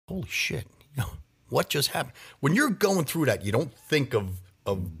holy shit, what just happened? When you're going through that, you don't think of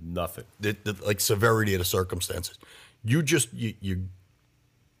nothing, the like severity of the circumstances. You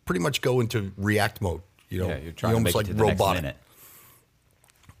pretty much go into react mode. You're trying to make it to the next minute.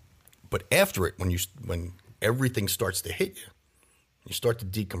 But after it, when everything starts to hit you, you start to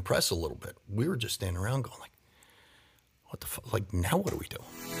decompress a little bit. We were just standing around going like, what the fuck? Like, now what do we do?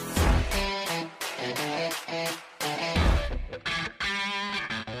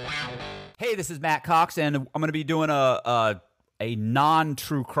 Hey, this is Matt Cox, and I'm going to be doing a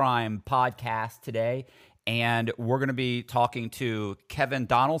non-true crime podcast today, and we're going to be talking to Kevin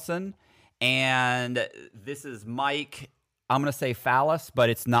Donaldson, and this is Mike. I'm going to say Fallis,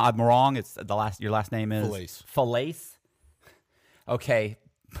 but it's not. I'm wrong. It's your last name is Falaise. Okay,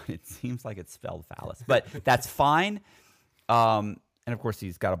 it seems like it's spelled Fallis, but that's fine. And of course,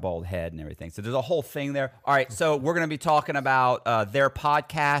 he's got a bald head and everything. So there's a whole thing there. All right, so we're going to be talking about their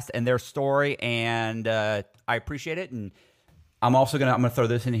podcast and their story, and I appreciate it. And I'm going to throw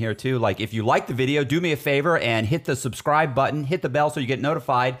this in here too. Like, if you like the video, do me a favor and hit the subscribe button, hit the bell so you get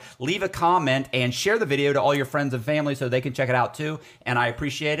notified, leave a comment, and share the video to all your friends and family so they can check it out too. And I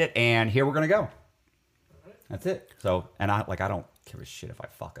appreciate it. And here we're going to go. That's it. So, and I don't give a shit if I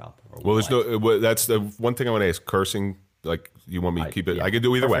fuck up. Well, there's no. That's the one thing I want to ask. Cursing. Like, you want me to keep it? Yeah, I could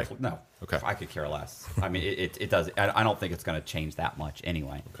do either way. No. Okay. I could care less. I mean, it does. I don't think it's going to change that much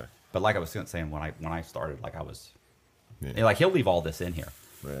anyway. Okay. But like I was saying, when I started, like I was, like, he'll leave all this in here.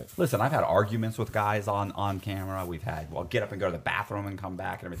 Right. Listen, I've had arguments with guys on camera. We've had, get up and go to the bathroom and come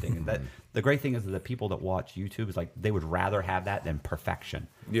back and everything. And the great thing is that the people that watch YouTube is like, they would rather have that than perfection.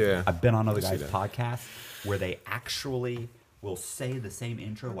 Yeah. I've been on other guys' podcasts where they actually will say the same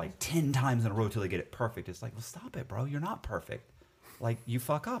intro like 10 times in a row till they get it perfect. It's like, well, stop it, bro. You're not perfect. Like, you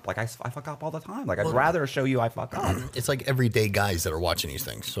fuck up. Like, I fuck up all the time. Like, I'd rather show you I fuck up. It's like everyday guys that are watching these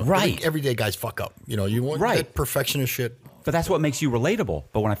things. So right. Everyday guys fuck up. You want that perfectionist shit. But that's what makes you relatable.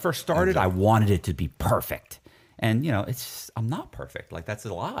 But when I first started, I wanted it to be perfect. And, it's just, I'm not perfect. Like, that's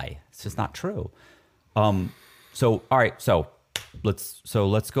a lie. It's just not true. So, all right. So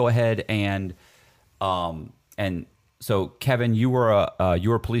let's go ahead and so, Kevin, you were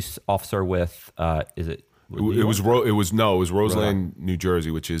a police officer with is it? It was Roseland, New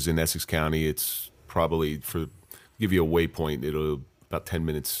Jersey, which is in Essex County. It's probably, give you a waypoint, it'll about 10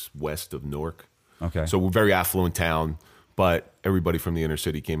 minutes west of Newark. Okay. So we're a very affluent town, but everybody from the inner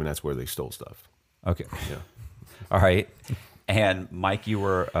city came in. That's where they stole stuff. Okay. Yeah. All right. And Mike, you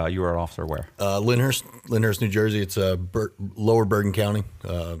were an officer where? Lyndhurst, New Jersey. It's Lower Bergen County.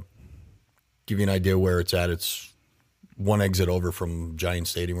 Give you an idea where it's at. It's one exit over from Giant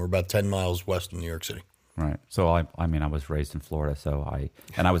Stadium. We're about 10 miles west of New York City. Right. So I mean, I was raised in Florida,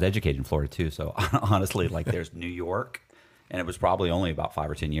 and I was educated in Florida too. So honestly, like, there's New York, and it was probably only about 5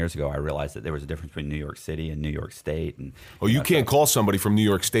 or 10 years ago I realized that there was a difference between New York City and New York State. And you can't call somebody from New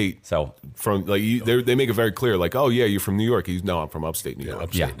York State. So from like they make it very clear, like, oh yeah, you're from New York. No, I'm from upstate New York.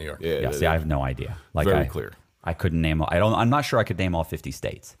 Upstate New York. Yeah. See, I have no idea. Like, very clear. I couldn't name. I'm not sure I could name all 50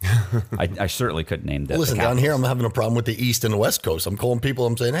 states. I certainly couldn't name them. Listen, down here, I'm having a problem with the East and the West Coast. I'm calling people.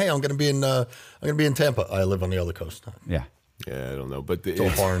 I'm saying, hey, I'm going to be in Tampa. I live on the other coast. Yeah. Yeah, I don't know, but it's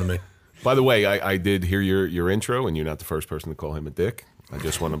all foreign to me. By the way, I did hear your intro, and you're not the first person to call him a dick. I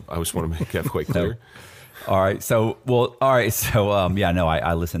just want to make that quite clear. All right. So,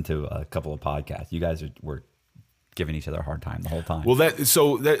 I listened to a couple of podcasts. You guys were giving each other a hard time the whole time. Well, it's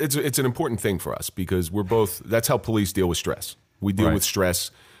an important thing for us because we're both. That's how police deal with stress. We deal with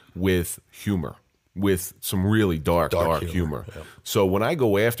stress with humor, with some really dark humor. Yeah. So when I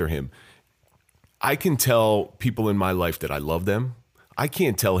go after him, I can tell people in my life that I love them. I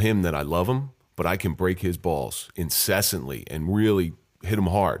can't tell him that I love him, but I can break his balls incessantly and really hit him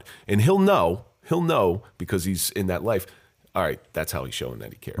hard, and he'll know because he's in that life. All right, that's how he's showing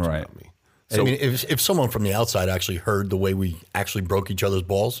that he cares about me. So, I mean, if someone from the outside actually heard the way we actually broke each other's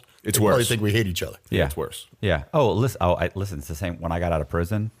balls, it's worse. Probably think we hate each other. Yeah, it's worse. Yeah. Oh, listen. It's the same. When I got out of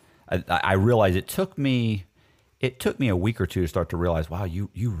prison, I realized it took me a week or two to start to realize, wow, you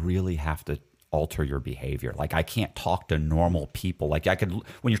really have to alter your behavior. Like, I can't talk to normal people. Like,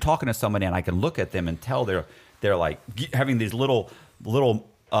 when you're talking to somebody and I can look at them and tell they're like having these little little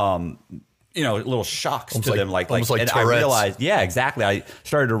shocks almost to them, like and Tourette's. I realized, yeah, exactly. I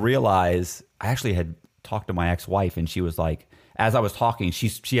started to realize I actually had talked to my ex-wife, and she was like, as I was talking,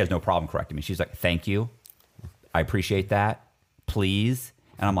 she has no problem correcting me. She's like, "Thank you, I appreciate that, please."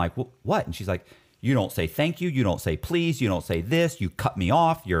 And I'm like, "What?" And she's like, You don't say thank you. You don't say please. You don't say this. You cut me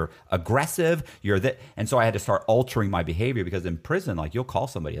off. You're aggressive. You're that. And so I had to start altering my behavior, because in prison, like, you'll call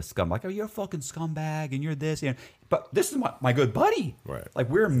somebody a scum, like, oh, you're a fucking scumbag and you're this. But this is my good buddy. Right. Like,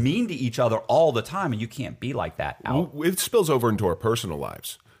 we're mean to each other all the time, and you can't be like that out. It spills over into our personal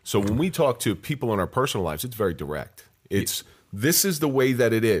lives. So when we talk to people in our personal lives, it's very direct. This is the way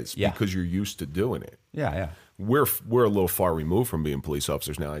that it is, because you're used to doing it. Yeah. We're a little far removed from being police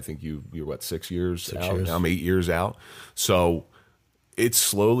officers now. I think you're what, 6 years out? Years. I'm 8 years out. So it's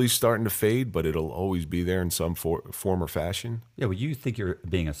slowly starting to fade, but it'll always be there in some form or fashion. Yeah, well, you think you're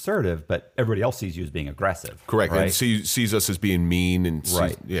being assertive, but everybody else sees you as being aggressive. Correct. Right? And sees us as being mean, and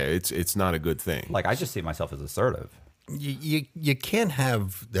Right. It's not a good thing. Like, I just see myself as assertive. You can't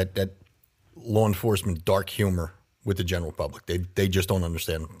have that law enforcement dark humor with the general public. They just don't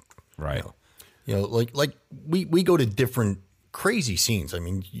understand. Right. You know, like we go to different crazy scenes. I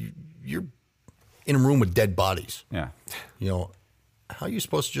mean, you're in a room with dead bodies. Yeah. You know, how are you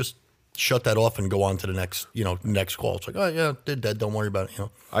supposed to just shut that off and go on to the next call? It's like, oh yeah, they're dead. Don't worry about it. You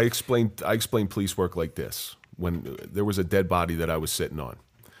know. I explained police work like this. When there was a dead body that I was sitting on,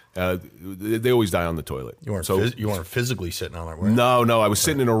 they always die on the toilet. You weren't physically sitting on it, were you? No, I was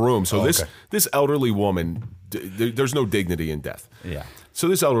sitting in a room. So okay. this elderly woman, there's no dignity in death. Yeah. So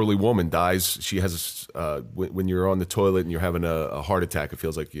this elderly woman dies. She has when you're on the toilet and you're having a heart attack, it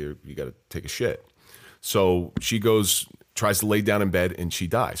feels like you got to take a shit. So she tries to lay down in bed, and she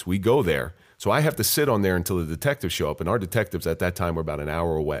dies. We go there. So I have to sit on there until the detectives show up, and our detectives at that time were about an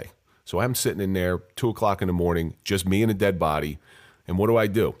hour away. So I'm sitting in there, 2:00 in the morning, just me and a dead body. And what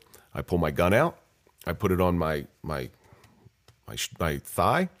do? I pull my gun out. I put it on my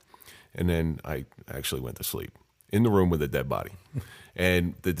thigh, and then I actually went to sleep in the room with a dead body.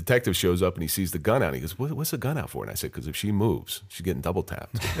 And the detective shows up, and he sees the gun out. And he goes, what's the gun out for? And I said, because if she moves, she's getting double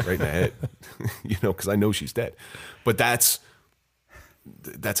tapped right in the head, because I know she's dead. But that's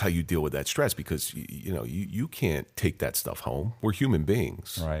how you deal with that stress, because you can't take that stuff home. We're human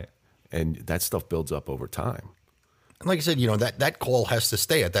beings. Right. And that stuff builds up over time. And like I said, that call has to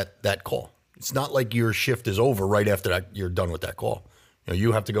stay at that call. It's not like your shift is over right after that you're done with that call.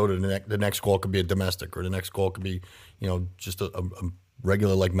 You have to go to the next call. Could be a domestic, or the next call could be, just a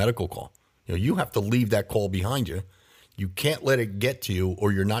regular like medical call. You have to leave that call behind you. You can't let it get to you,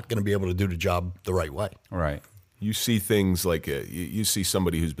 or you're not going to be able to do the job the right way. Right. You see things like you see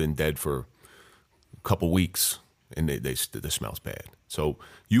somebody who's been dead for a couple weeks, and the smell's bad. So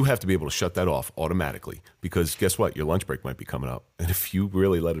you have to be able to shut that off automatically, because guess what? Your lunch break might be coming up. And if you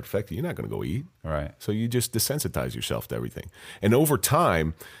really let it affect you, you're not going to go eat. Right. So you just desensitize yourself to everything. And over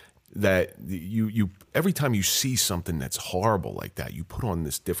time, that every time you see something that's horrible like that, you put on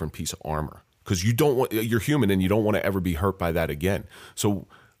this different piece of armor, because you're human, and you don't want to ever be hurt by that again. So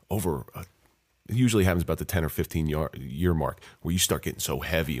it usually happens about the 10 or 15 year mark, where you start getting so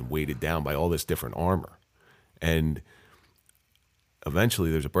heavy and weighted down by all this different armor. And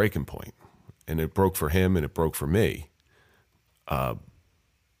eventually there's a breaking point, and it broke for him and it broke for me,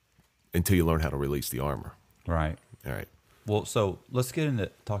 until you learn how to release the armor. Right. All right. Well, so let's get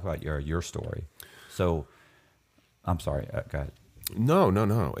into talk about your story. So, I'm sorry. Go ahead.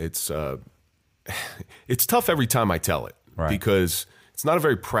 No. It's tough every time I tell it, right, because it's not a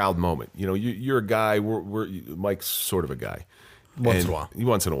very proud moment. You're a guy. Mike's sort of a guy. Once in a while.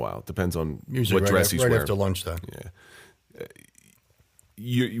 Once in a while. Depends on usually what dress he's wearing. Right after lunchtime. Yeah.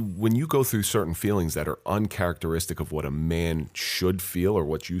 When you go through certain feelings that are uncharacteristic of what a man should feel, or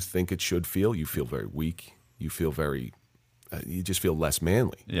what you think it should feel, you feel very weak. You feel very, you just feel less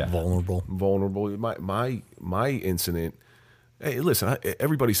manly. Yeah. Vulnerable. My incident. Hey, listen.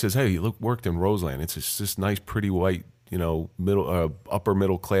 Everybody says, "Hey, you worked in Roseland. It's just this nice, pretty white, upper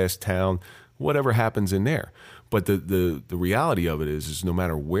middle class town. Whatever happens in there." But the reality of it is no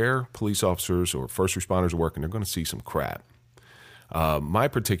matter where police officers or first responders are working, they're going to see some crap. My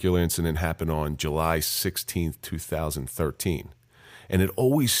particular incident happened on July 16th, 2013. And it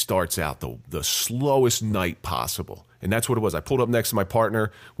always starts out the slowest night possible. And that's what it was. I pulled up next to my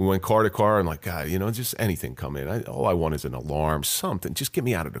partner. We went car to car. I'm like, God, just anything come in. All I want is an alarm, something. Just get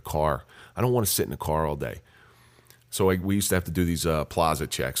me out of the car. I don't want to sit in the car all day. So we used to have to do these plaza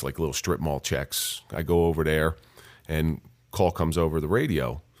checks, like little strip mall checks. I go over there, and call comes over the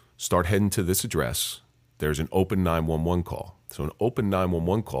radio. Start heading to this address. There's an open 911 call. So an open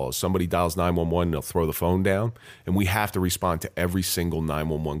 911 call is somebody dials 911, they'll throw the phone down, and we have to respond to every single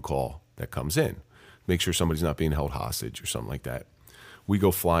 911 call that comes in. Make sure somebody's not being held hostage or something like that. We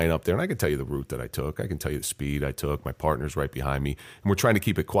go flying up there, and I can tell you the route that I took. I can tell you the speed I took. My partner's right behind me, and we're trying to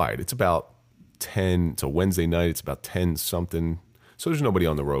keep it quiet. It's about 10. It's a Wednesday night. It's about 10 something. So there's nobody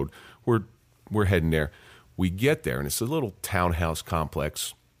on the road. We're we're heading there. We get there, and it's a little townhouse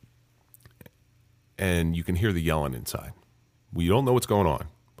complex, and you can hear the yelling inside. We don't know what's going on,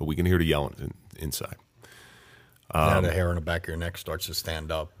 but we can hear the yelling inside. Now the hair on the back of your neck starts to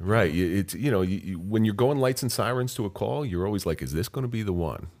stand up. Right. It's when you're going lights and sirens to a call, you're always like, is this going to be the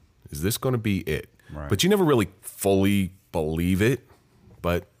one? Is this going to be it? Right. But you never really fully believe it.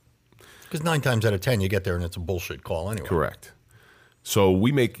 But because 9 times out of 10, you get there and it's a bullshit call anyway. Correct. So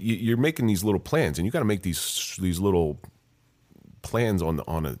you're making these little plans, and you got to make these little plans on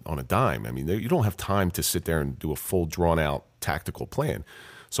a dime. I mean, you don't have time to sit there and do a full drawn out tactical plan.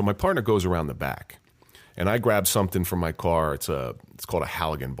 So my partner goes around the back, and I grab something from my car. It's called a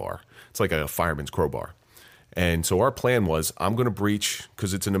Halligan bar. It's like a fireman's crowbar. And so our plan was, I'm going to breach,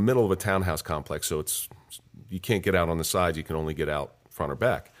 because it's in the middle of a townhouse complex, so you can't get out on the sides. You can only get out front or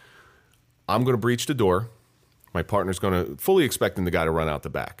back. I'm going to breach the door. My partner's going to, fully expecting the guy to run out the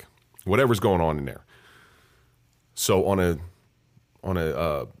back, whatever's going on in there. So on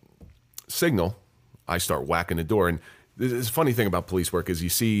a signal, I start whacking the door. And this funny thing about police work is you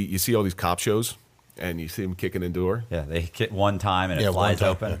see all these cop shows, and you see them kicking the door. Yeah, they hit one time and it flies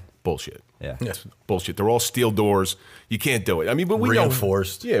open. Yeah. Bullshit. Yeah. Yes. Bullshit. They're all steel doors. You can't do it. I mean, but we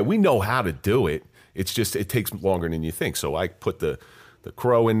Reinforced. know. Yeah, we know how to do it. It's just it takes longer than you think. So I put the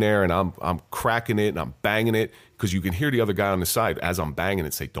crow in there, and I'm cracking it and I'm banging it, because you can hear the other guy on the side as I'm banging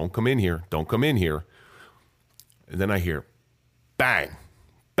it say, "Don't come in here. Don't come in here." And then I hear bang,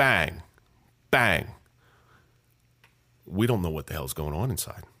 bang, bang. We don't know what the hell's going on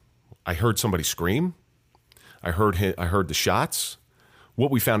inside. I heard somebody scream. I heard the shots.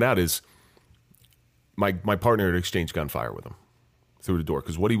 What we found out is my partner had exchanged gunfire with him through the door,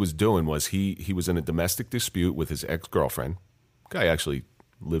 because what he was doing was he was in a domestic dispute with his ex-girlfriend. Guy actually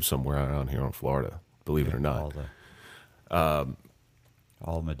lives somewhere around here in Florida, believe it or not.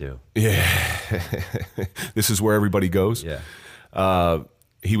 All of them do. Yeah. This is where everybody goes. Yeah.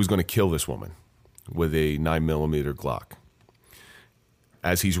 He was going to kill this woman with a 9mm Glock.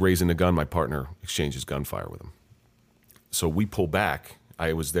 As he's raising the gun, my partner exchanges gunfire with him. So we pull back.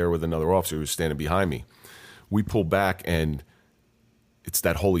 I was there with another officer who was standing behind me. We pull back, and it's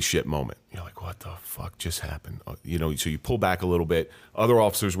that holy shit moment. You're like, what the fuck just happened? So you pull back a little bit. Other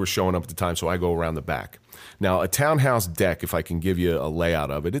officers were showing up at the time, so I go around the back. Now, a townhouse deck, if I can give you a layout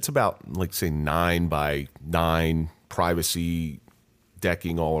of it, it's about, like, say, 9 by 9, privacy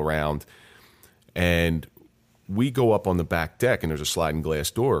decking all around. And we go up on the back deck, and there's a sliding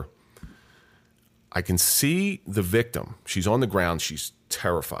glass door. I can see the victim. She's on the ground. She's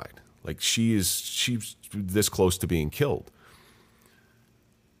terrified. Like, she's this close to being killed.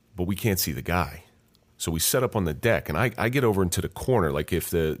 But we can't see the guy. So we set up on the deck, and I get over into the corner. Like, if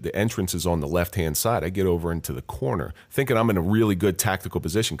the entrance is on the left-hand side, I get over into the corner, thinking I'm in a really good tactical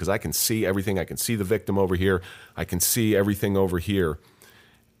position, because I can see everything. I can see the victim over here. I can see everything over here.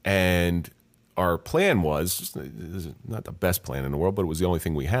 And our plan was, not the best plan in the world, but it was the only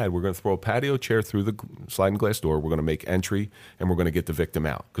thing we had. We're going to throw a patio chair through the sliding glass door. We're going to make entry, and we're going to get the victim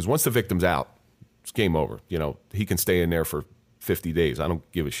out. Because once the victim's out, it's game over. He can stay in there for 50 days. I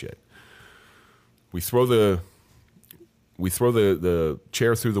don't give a shit. We throw the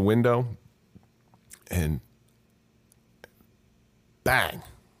chair through the window, and bang.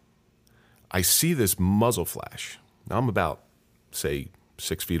 I see this muzzle flash. Now I'm about, say,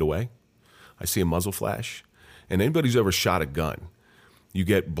 6 feet away. I see a muzzle flash. And anybody who's ever shot a gun, you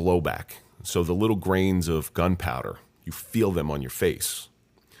get blowback. So the little grains of gunpowder, you feel them on your face.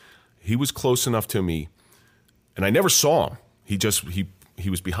 He was close enough to me, and I never saw him. He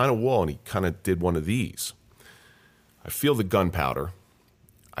was behind a wall, and he kind of did one of these. I feel the gunpowder.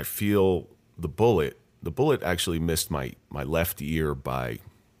 I feel the bullet. The bullet actually missed my left ear by,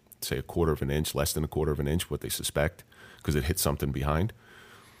 say, 1/4 of an inch, less than 1/4 of an inch, what they suspect, because it hit something behind.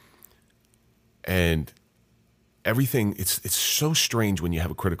 And everything, it's so strange when you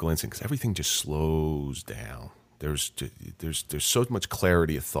have a critical instant, because everything just slows down. There's so much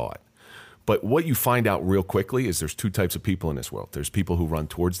clarity of thought. But what you find out real quickly is there's 2 types of people in this world. There's people who run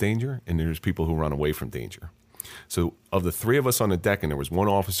towards danger, and there's people who run away from danger. So of the 3 of us on the deck, and there was 1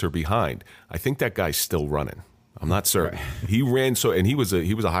 officer behind, I think that guy's still running. I'm not certain. Right. He ran and he was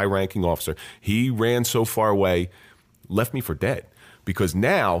a high-ranking officer. He ran so far away, left me for dead. Because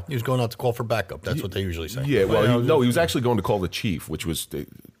now he was going out to call for backup. That's what they usually say. Yeah, well, he was actually going to call the chief, which was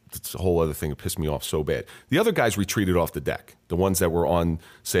it's a whole other thing that pissed me off so bad. The other guys retreated off the deck. The ones that were on,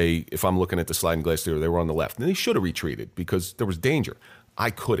 say, if I'm looking at the sliding glass door, they were on the left. And they should have retreated because there was danger.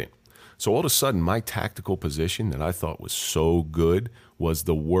 I couldn't. So all of a sudden, my tactical position that I thought was so good was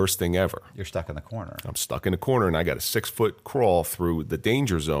the worst thing ever. You're stuck in the corner. I'm stuck in the corner, and I got a 6-foot crawl through the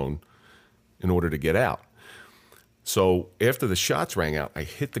danger zone in order to get out. So after the shots rang out, I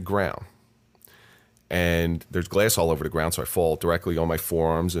hit the ground. And there's glass all over the ground, so I fall directly on my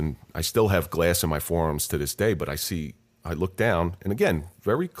forearms, and I still have glass in my forearms to this day, but I look down, and again,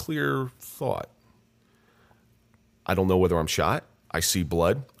 very clear thought. I don't know whether I'm shot. I see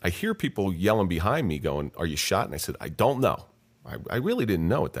blood. I hear people yelling behind me going, "Are you shot?" And I said, "I don't know." I really didn't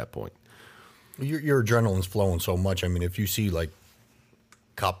know at that point. Your adrenaline's flowing so much. I mean, if you see like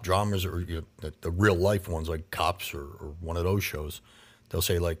cop dramas or the real life ones like Cops or one of those shows, they'll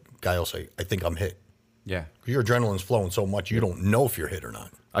say guy will say, "I think I'm hit." Yeah. Your adrenaline's flowing so much you don't know if you're hit or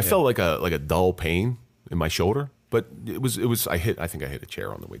not. I felt like a dull pain in my shoulder, but it was I think I hit a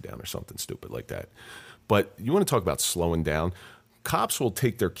chair on the way down or something stupid like that. But you want to talk about slowing down? Cops will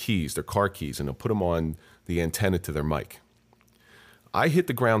take their car keys, and they'll put them on the antenna to their mic. I hit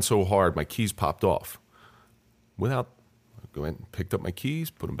the ground so hard my keys popped off. I went and picked up my keys,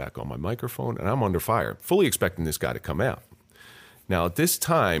 put them back on my microphone, and I'm under fire, fully expecting this guy to come out. Now at this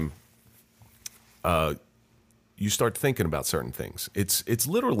time, you start thinking about certain things. It's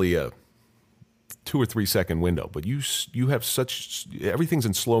literally a 2 or 3 second window, but you have everything's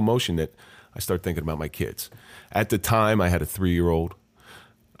in slow motion that I start thinking about my kids. At the time, I had a 3-year-old,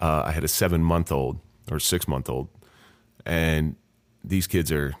 I had a 7-month-old or 6-month-old, and these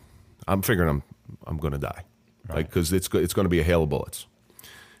kids I'm figuring I'm going to die, right? Because it's going to be a hail of bullets.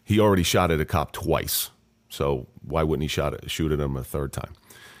 He already shot at a cop twice, so why wouldn't he shoot at him a third time?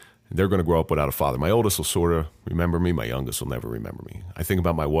 They're going to grow up without a father. My oldest will sort of remember me. My youngest will never remember me. I think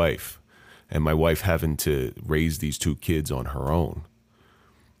about my wife, and my wife having to raise these 2 kids on her own.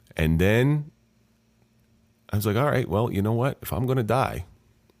 And then I was like, all right, well, you know what? If I'm going to die,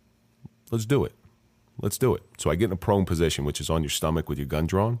 let's do it. Let's do it. So I get in a prone position, which is on your stomach with your gun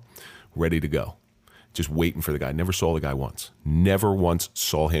drawn, ready to go. Just waiting for the guy. Never saw the guy once. Never once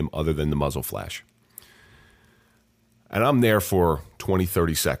saw him other than the muzzle flash. And I'm there for 20,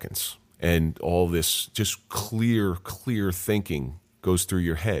 30 seconds. And all this just clear thinking goes through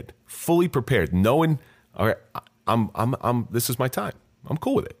your head. Fully prepared, knowing, all right, this is my time. I'm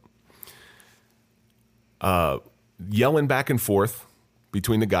cool with it. Yelling back and forth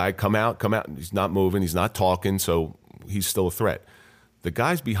between the guy, come out. He's not moving. He's not talking, so he's still a threat. The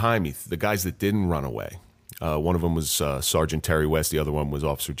guys behind me, the guys that didn't run away, one of them was Sergeant Terry West. The other one was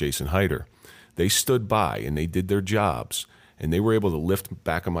Officer Jason Hyder. They stood by and they did their jobs, and they were able to lift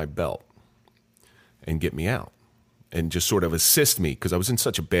back on my belt and get me out and just sort of assist me because I was in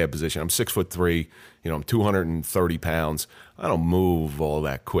such a bad position. I'm 6'3", I'm 230 pounds. I don't move all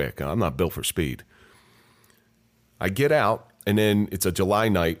that quick. I'm not built for speed. I get out, and then it's a July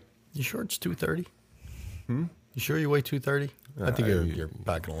night. You sure it's 230? You sure you weigh 230? I think you're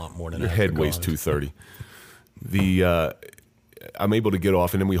packing a lot more than that. Your head weighs 230. I'm able to get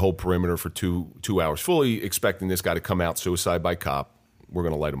off, and then we hold perimeter for two hours, fully expecting this guy to come out, suicide by cop. We're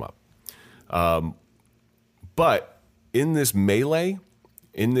going to light him up. But in this melee,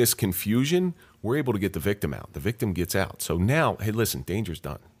 in this confusion, we're able to get the victim out. The victim gets out. So now, hey, listen, danger's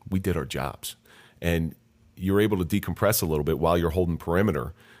done. We did our jobs. And you're able to decompress a little bit while you're holding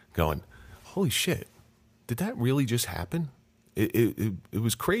perimeter, going, holy shit, did that really just happen? It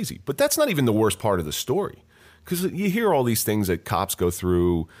was crazy. But that's not even the worst part of the story. Because you hear all these things that cops go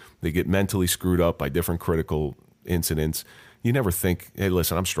through. They get mentally screwed up by different critical incidents. You never think, hey,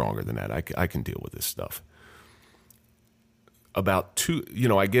 listen, I'm stronger than that. I can deal with this stuff. I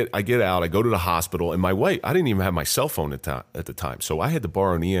get out, I go to the hospital, and my wife, I didn't even have my cell phone at the time. So I had to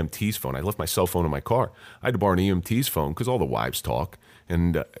borrow an EMT's phone. I left my cell phone in my car. I had to borrow an EMT's phone because all the wives talk.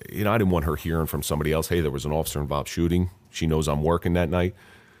 And, I didn't want her hearing from somebody else, hey, there was an officer-involved shooting. She knows I'm working that night.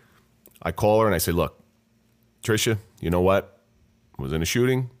 I call her and I say, look, Tricia, you know what? I was in a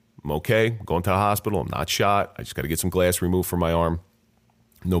shooting. I'm okay. I'm going to the hospital. I'm not shot. I just got to get some glass removed from my arm.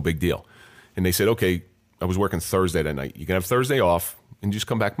 No big deal. And they said, okay, I was working Thursday that night. You can have Thursday off and just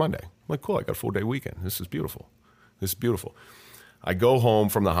come back Monday. I'm like, cool, I got a 4-day weekend. This is beautiful. I go home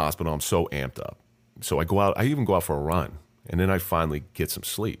from the hospital. I'm so amped up. So I go out. I even go out for a run. And then I finally get some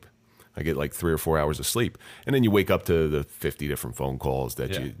sleep. I get like 3 or 4 hours of sleep. And then you wake up to the 50 different phone calls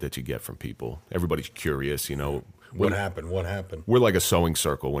that you get from people. Everybody's curious, What happened? We're like a sewing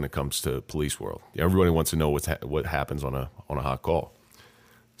circle when it comes to police world. Everybody wants to know what happens on a hot call.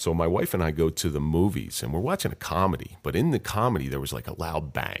 So my wife and I go to the movies, and we're watching a comedy. But in the comedy, there was like a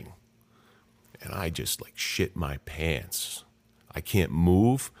loud bang. And I just like shit my pants. I can't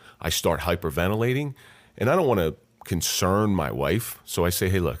move. I start hyperventilating. And I don't want to concern my wife. So I say,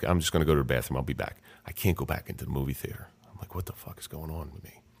 hey, look, I'm just going to go to the bathroom. I'll be back. I can't go back into the movie theater. I'm like, what the fuck is going on with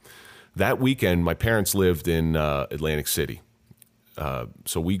me? That weekend, my parents lived in Atlantic City.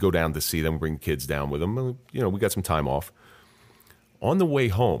 so we go down to see them, bring kids down with them. We got some time off. On the way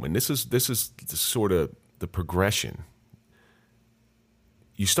home, and this is sort of the progression.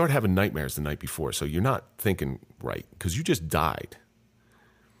 You start having nightmares the night before, so you're not thinking right because you just died.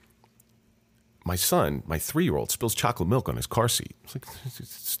 My son, my 3-year-old, spills chocolate milk on his car seat.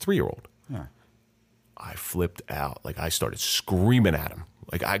 It's 3-year-old. Yeah. I flipped out. Like, I started screaming at him.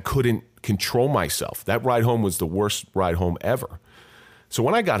 Like, I couldn't control myself. That ride home was the worst ride home ever. So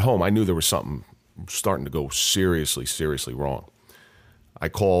when I got home, I knew there was something starting to go seriously, seriously wrong. I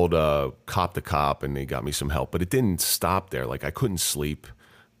called cop to cop, and they got me some help. But it didn't stop there. Like, I couldn't sleep.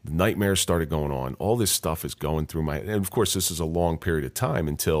 The nightmares started going on. All this stuff is going through my... And, of course, this is a long period of time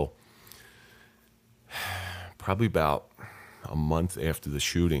until probably about a month after the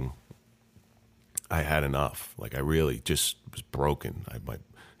shooting, I had enough. Like, I really just was broken.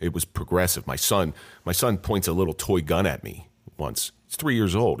 It was progressive. My son points a little toy gun at me once. He's 3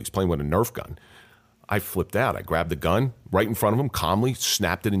 years old. He's playing with a Nerf gun. I flipped out. I grabbed the gun right in front of him, calmly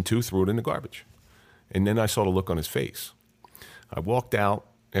snapped it in two, threw it in the garbage. And then I saw the look on his face. I walked out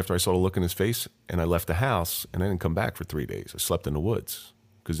after I saw the look in his face, and I left the house, and I didn't come back for 3 days. I slept in the woods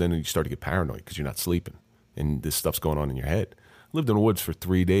because then you start to get paranoid because you're not sleeping, and this stuff's going on in your head. Lived in the woods for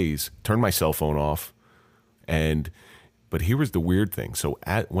 3 days, turned my cell phone off, but here was the weird thing. So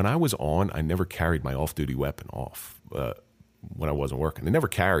when I was on, I never carried my off-duty weapon off when I wasn't working. I never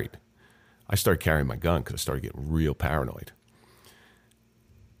carried. I started carrying my gun because I started getting real paranoid.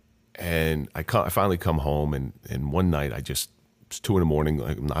 And I finally come home, and one night it's 2 a.m,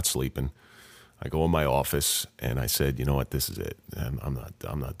 like, I'm not sleeping. I go in my office and I said, you know what, this is it. I'm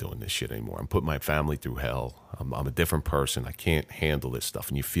not doing this shit anymore. I'm putting my family through hell. I'm a different person. I can't handle this stuff.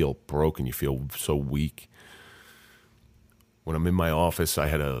 And you feel broken. You feel so weak. When I'm in my office, I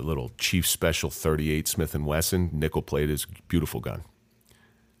had a little Chief Special 38 Smith & Wesson, nickel plated, beautiful gun.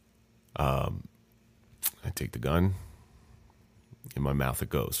 I take the gun, in my mouth it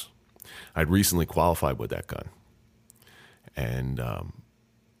goes. I'd recently qualified with that gun. And,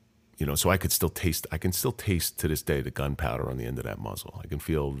 so I can still taste to this day the gunpowder on the end of that muzzle. I can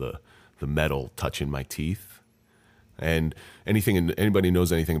feel the metal touching my teeth. And anybody who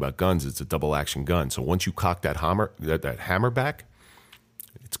knows anything about guns, it's a double action gun. So once you cock that hammer back,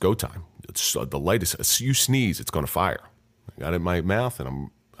 it's go time. It's the lightest. You sneeze, it's going to fire. I got it in my mouth, and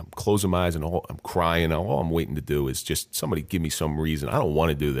I'm closing my eyes, and I'm crying. All I'm waiting to do is just somebody give me some reason. I don't want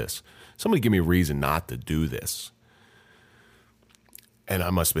to do this. Somebody give me a reason not to do this. And I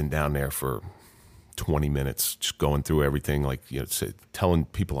must have been down there for 20 minutes, just going through everything, like, telling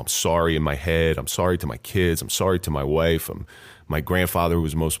people I'm sorry in my head. I'm sorry to my kids. I'm sorry to my wife. My grandfather, who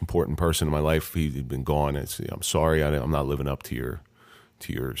was the most important person in my life, he'd been gone. I'm sorry. I'm not living up to your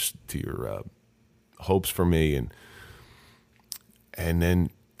hopes for me. And then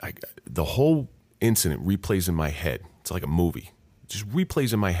the whole incident replays in my head. It's like a movie. It just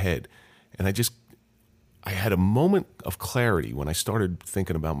replays in my head. And I had a moment of clarity when I started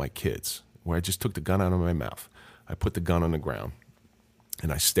thinking about my kids, where I just took the gun out of my mouth. I put the gun on the ground,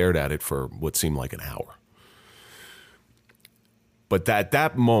 and I stared at it for what seemed like an hour. But at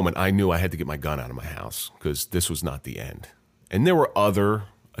that moment, I knew I had to get my gun out of my house because this was not the end. And there were other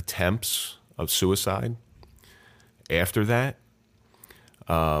attempts of suicide after that.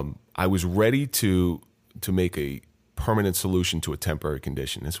 I was ready to make a permanent solution to a temporary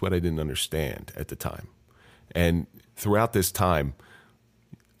condition. That's what I didn't understand at the time. And throughout this time,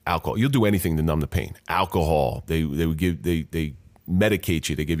 alcohol, you'll do anything to numb the pain. Alcohol, they medicate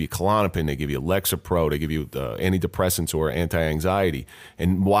you. They give you Klonopin, they give you Lexapro, they give you antidepressants or anti-anxiety.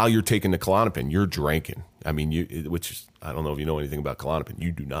 And while you're taking the Klonopin, you're drinking. I mean, I don't know if you know anything about Klonopin.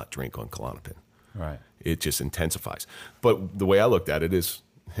 You do not drink on Klonopin. Right. It just intensifies. But the way I looked at it is,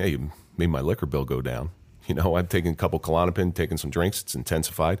 hey, you made my liquor bill go down. I'm taking a couple Klonopin, taking some drinks. It's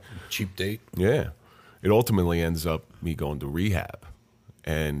intensified. Cheap date. Yeah. It ultimately ends up me going to rehab.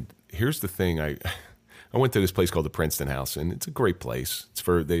 And here's the thing. I went to this place called the Princeton House, and it's a great place. It's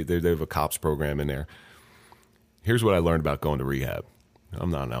they have a COPS program in there. Here's what I learned about going to rehab. I'm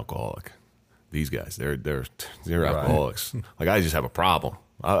not an alcoholic. These guys, they're alcoholics. Like, I just have a problem.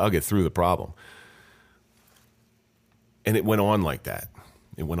 I'll get through the problem. And it went on like that.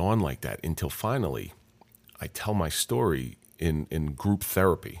 It went on like that until finally I tell my story in group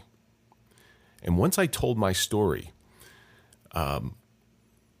therapy. And once I told my story, that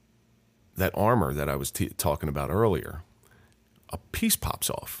armor that I was talking about earlier, a piece pops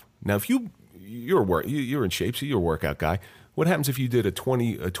off. Now, if you're in shape, so you're a workout guy. What happens if you did a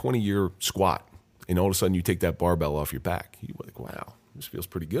 20-year squat, and all of a sudden you take that barbell off your back? You're like, wow, this feels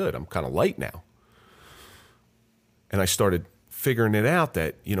pretty good. I'm kind of light now. And I started figuring it out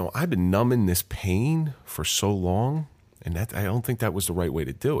that, I've been numbing this pain for so long, and that I don't think that was the right way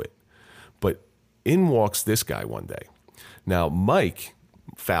to do it. But in walks this guy one day. Now, Mike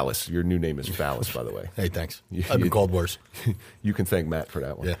Fallis, your new name is Fallis, by the way. Hey, thanks. I've been called worse. You can thank Matt for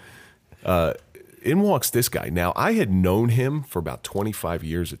that one. Yeah. In walks this guy. Now, I had known him for about 25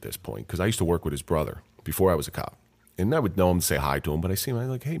 years at this point because I used to work with his brother before I was a cop. And I would know him and say hi to him, but I see him, I'm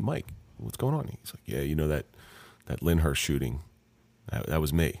like, hey, Mike, what's going on? He's like, yeah, that Lyndhurst shooting, that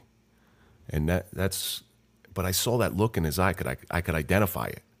was me. And but I saw that look in his eye. I could identify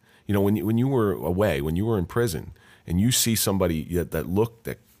it. When you were away, when you were in prison, and you see somebody, that look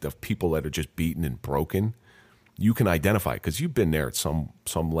of people that are just beaten and broken, you can identify it because you've been there at some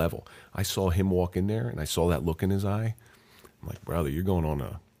level. I saw him walk in there, and I saw that look in his eye. I'm like, brother, you're going on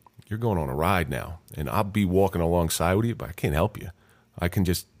a ride now, and I'll be walking alongside with you, but I can't help you. I can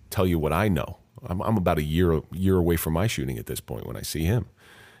just tell you what I know. I'm about a year away from my shooting at this point when I see him.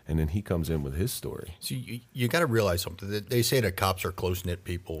 And then he comes in with his story. So you got to realize something. They say that cops are close-knit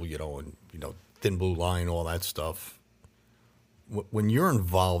people, and thin blue line, all that stuff. When you're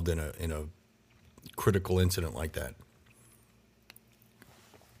involved in a critical incident like that,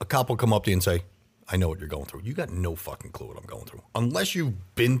 a cop will come up to you and say, I know what you're going through. You got no fucking clue what I'm going through. Unless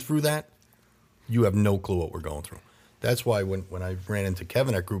you've been through that, you have no clue what we're going through. That's why when I ran into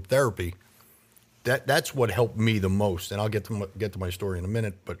Kevin at group therapy, that's what helped me the most. And I'll get to my story in a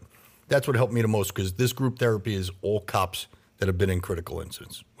minute, but that's what helped me the most because this group therapy is all cops that have been in critical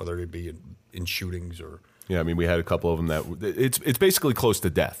incidents, whether it be in shootings or... Yeah, I mean, we had a couple of them that... It's basically close to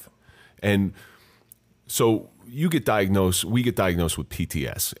death. And so we get diagnosed with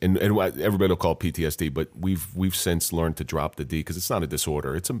PTS, and everybody will call it PTSD, but we've since learned to drop the D because it's not a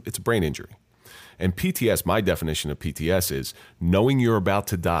disorder. It's a brain injury. And PTS, my definition of PTS is knowing you're about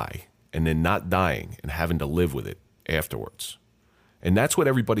to die and then not dying and having to live with it afterwards. And that's what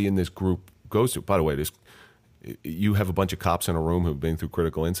everybody in this group goes through. By the way, you have a bunch of cops in a room who've been through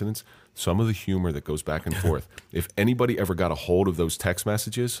critical incidents. Some of the humor that goes back and forth. If anybody ever got a hold of those text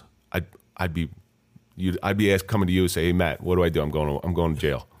messages, I'd be coming to you and say, hey, Matt, what do I do? I'm going to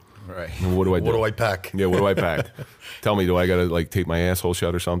jail. Right. What do I do? What do I pack? Yeah, what do I pack? Tell me, do I got to take my asshole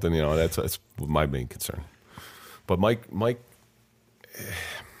shut or something? That's my main concern. But Mike,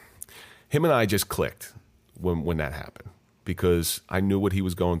 him and I just clicked when that happened because I knew what he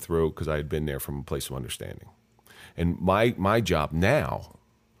was going through because I had been there from a place of understanding. And my job now,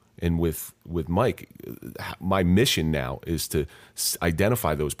 and with Mike, my mission now is to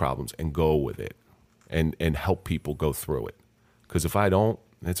identify those problems and go with it and help people go through it. Because if I don't,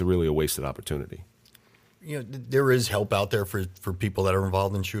 it's really a wasted opportunity. There is help out there for people that are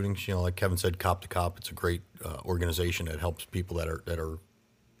involved in shootings. Like Kevin said, Cop to Cop. It's a great organization that helps people that are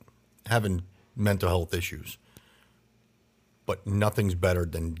having mental health issues. But nothing's better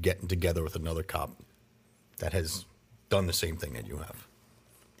than getting together with another cop that has done the same thing that you have.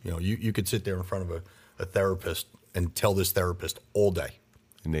 You could sit there in front of a therapist and tell this therapist all day.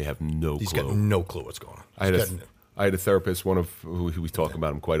 And they have no clue. He's got no clue what's going on. I had a therapist, one of who we talk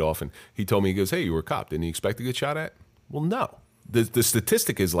about him quite often. He told me, he goes, hey, you were a cop. Didn't you expect to get shot at? Well, no. The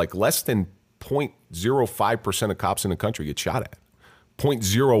statistic is like less than 0.05% of cops in the country get shot at.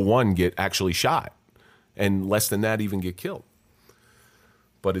 0.01 get actually shot. And less than that even get killed.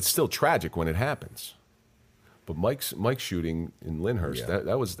 But it's still tragic when it happens. But Mike's shooting in Lyndhurst,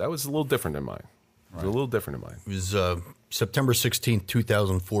 that was a little different than mine. It was a little different than mine. It was September 16th,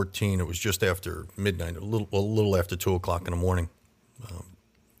 2014. It was just after midnight, a little after 2 o'clock in the morning.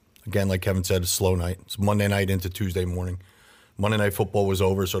 Again, like Kevin said, it's a slow night. It's Monday night into Tuesday morning. Monday Night Football was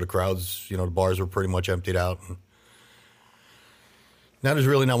over, so the crowds, the bars were pretty much emptied out. And now there's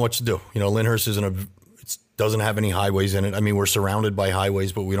really not much to do. Lyndhurst doesn't have any highways in it. I mean, we're surrounded by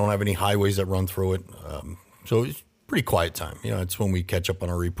highways, but we don't have any highways that run through it. So it's pretty quiet time. It's when we catch up on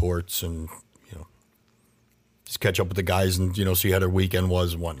our reports and, just catch up with the guys and, see how their weekend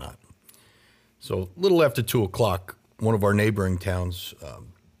was and whatnot. So a little after 2 o'clock, one of our neighboring towns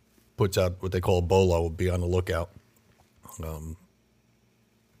puts out what they call a bolo, be on the lookout.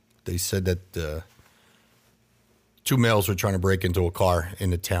 They said that 2 males were trying to break into a car in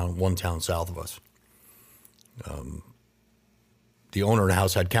the town, one town south of us. The owner of the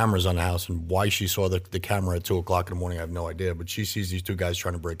house had cameras on the house, and why she saw the camera at 2 o'clock in the morning, I have no idea. But she sees these 2 guys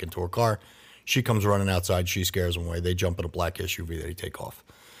trying to break into her car. She comes running outside. She scares them away. They jump in a black SUV. They take off.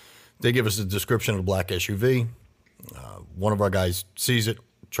 They give us a description of the black SUV. One of our guys sees it,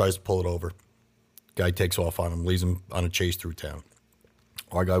 tries to pull it over. Guy takes off on him, leaves him on a chase through town.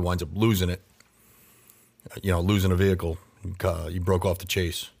 Our guy winds up losing it, losing a vehicle. He broke off the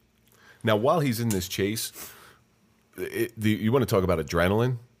chase. Now, while he's in this chase, you want to talk about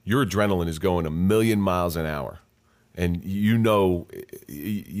adrenaline? Your adrenaline is going 1,000,000 miles an hour. And you go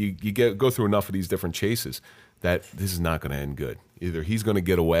through enough of these different chases that this is not going to end good. Either he's going to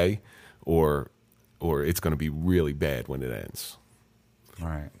get away or it's going to be really bad when it ends. All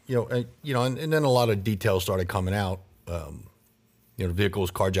right. And then a lot of details started coming out. The vehicle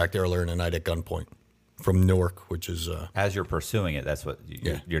was carjacked earlier in the night at gunpoint from Newark, which is as you're pursuing it, that's what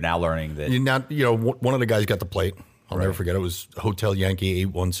you're now learning that. One of the guys got the plate. I'll never forget. It was Hotel Yankee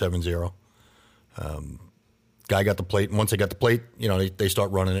 8170. Guy got the plate, and once they got the plate, they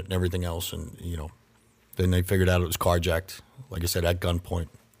start running it and everything else, and then they figured out it was carjacked. Like I said, at gunpoint.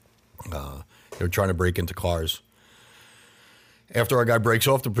 They were trying to break into cars. After our guy breaks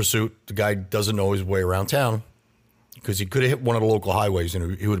off the pursuit, the guy doesn't know his way around town because he could have hit one of the local highways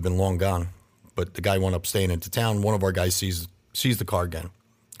and he would have been long gone. But the guy wound up staying into town. One of our guys sees the car again,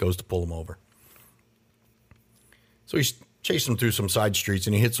 goes to pull him over. So he's chasing him through some side streets,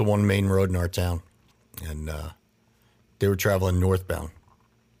 and he hits the one main road in our town. And they were traveling northbound.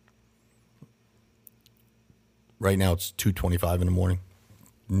 Right now it's 2:25 in the morning.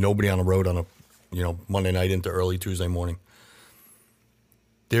 Nobody on the road on a Monday night into early Tuesday morning.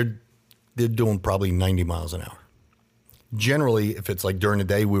 They're doing probably 90 miles an hour. Generally, if it's like during the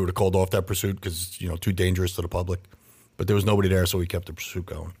day, we would have called off that pursuit because it's too dangerous to the public. But there was nobody there, so we kept the pursuit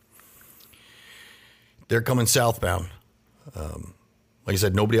going. They're coming southbound. Like I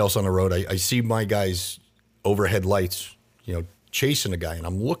said, nobody else on the road. I see my guys' overhead lights, chasing the guy, and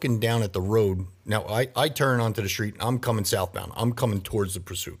I'm looking down at the road. Now, I turn onto the street. I'm coming southbound. I'm coming towards the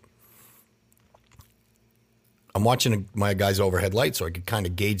pursuit. I'm watching my guys' overhead lights so I could kind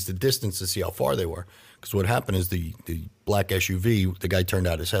of gauge the distance to see how far they were. Because what happened is the black SUV, the guy turned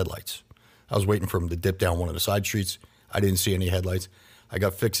out his headlights. I was waiting for him to dip down one of the side streets. I didn't see any headlights. I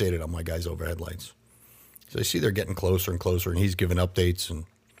got fixated on my guys' overhead lights. So I see they're getting closer and closer, and he's giving updates, and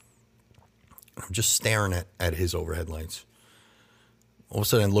I'm just staring at his overhead lights. All of a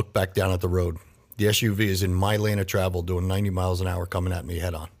sudden, I look back down at the road. The SUV is in my lane of travel doing 90 miles an hour coming at me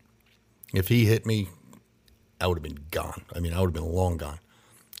head on. If he hit me, I would have been gone. I would have been long gone.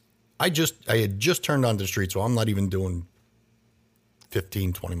 I had just turned onto the street, so I'm not even doing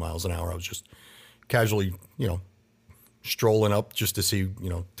 15, 20 miles an hour. I was just casually, strolling up just to see,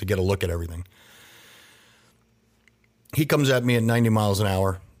 to get a look at everything. He comes at me at 90 miles an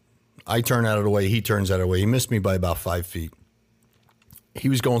hour. I turn out of the way. He turns out of the way. He missed me by about 5 feet. He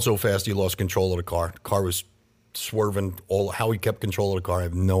was going so fast, he lost control of the car. The car was swerving. How he kept control of the car, I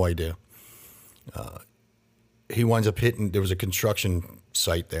have no idea. He winds up hitting, there was a construction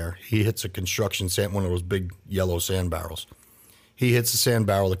site there. He hits a construction sand, one of those big yellow sand barrels. He hits the sand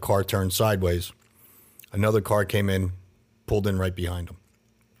barrel, the car turned sideways. Another car came in, pulled in right behind him.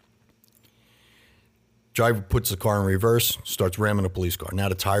 Driver puts the car in reverse, starts ramming a police car. Now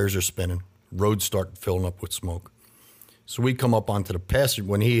the tires are spinning. Roads start filling up with smoke. So we come up onto the passenger.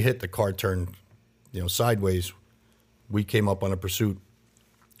 When he hit, the car turned, sideways. We came up on a pursuit,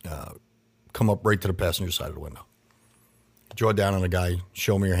 come up right to the passenger side of the window. Draw down on the guy,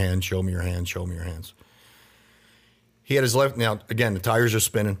 show me your hands, show me your hands, show me your hands. He had his left, now again, the tires are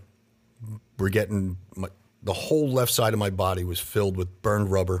spinning. We're getting, the whole left side of my body was filled with burned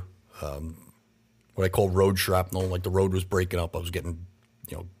rubber, what I call road shrapnel, like the road was breaking up. I was getting,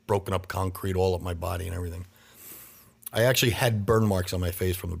 broken up concrete all up my body and everything. I actually had burn marks on my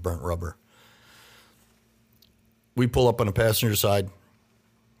face from the burnt rubber. We pull up on the passenger side,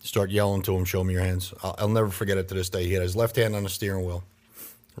 start yelling to him, show me your hands. I'll never forget it to this day. He had his left hand on the steering wheel,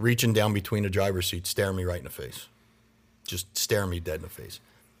 reaching down between the driver's seat, staring me right in the face. Just staring me dead in the face.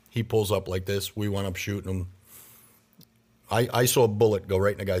 He pulls up like this. We went up shooting him. I saw a bullet go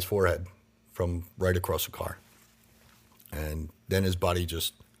right in the guy's forehead from right across the car. And then his body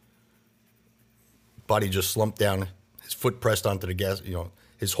just slumped down. His foot pressed onto the gas,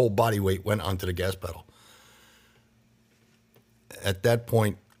 his whole body weight went onto the gas pedal. At that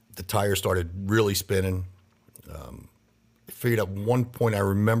point, the tire started really spinning. I figured at one point I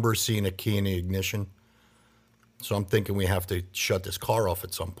remember seeing a key in the ignition. So I'm thinking we have to shut this car off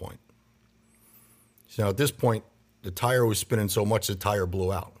at some point. So now at this point, the tire was spinning so much the tire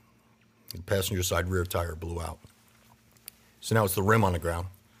blew out. The passenger side rear tire blew out. So now it's the rim on the ground.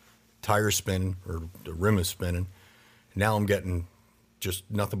 Tire spinning, or the rim is spinning. Now I'm getting just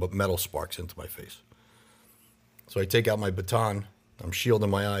nothing but metal sparks into my face. So I take out my baton. I'm shielding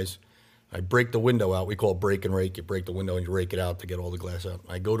my eyes. I break the window out. We call it break and rake. You break the window and you rake it out to get all the glass out.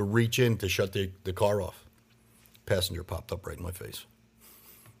 I go to reach in to shut the car off. Passenger popped up right in my face.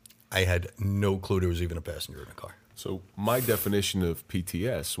 I had no clue there was even a passenger in the car. So my definition of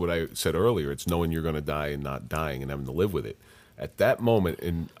PTS, what I said earlier, it's knowing you're going to die and not dying and having to live with it. At that moment,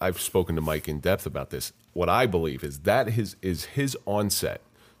 and I've spoken to Mike in depth about this, what I believe is that is his onset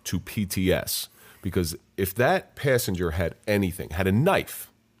to PTS. Because if that passenger had anything, had a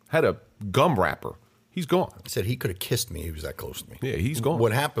knife, had a gum wrapper, he's gone. He said he could have kissed me. He was that close to me. Yeah, he's gone.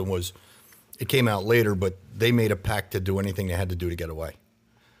 What happened was, it came out later, but they made a pact to do anything they had to do to get away.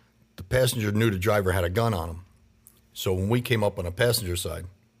 The passenger knew the driver had a gun on him. So when we came up on the passenger side,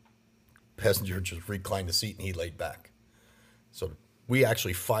 passenger just reclined the seat and he laid back. So we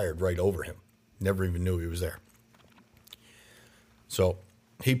actually fired right over him. Never even knew he was there. So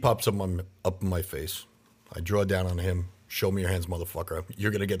he pops up in my face. I draw down on him. Show me your hands, motherfucker.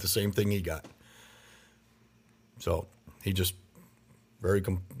 You're going to get the same thing he got. So he just very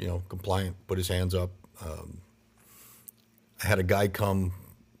compliant, put his hands up. I had a guy come.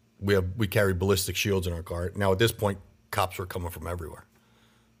 We carry ballistic shields in our car. Now, at this point, cops were coming from everywhere.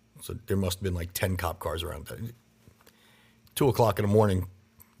 So there must have been like 10 cop cars around. 2 o'clock in the morning,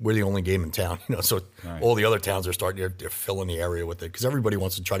 we're the only game in town. So right. All the other towns are they're filling the area with it because everybody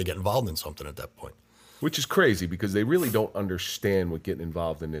wants to try to get involved in something at that point. Which is crazy because they really don't understand what getting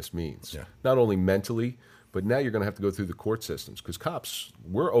involved in this means. Yeah. Not only mentally, but now you're going to have to go through the court systems because cops,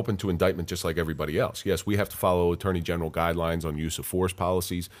 we're open to indictment just like everybody else. Yes, we have to follow Attorney General guidelines on use of force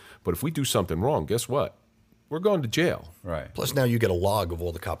policies, but if we do something wrong, guess what? We're going to jail. Right. Plus now you get a log of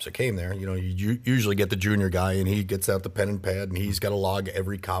all the cops that came there. You usually get the junior guy and he gets out the pen and pad and he's got a log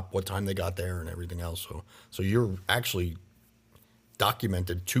every cop, what time they got there and everything else. So you're actually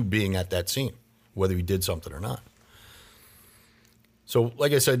documented to being at that scene, whether you did something or not. So,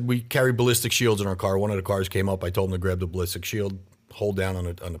 like I said, we carry ballistic shields in our car. One of the cars came up. I told him to grab the ballistic shield, hold down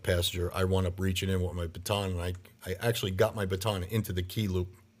on the passenger. I wound up reaching in with my baton, and I actually got my baton into the key loop,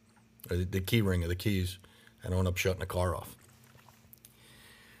 the key ring of the keys, and I wound up shutting the car off.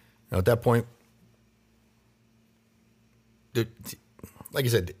 Now, at that point, like I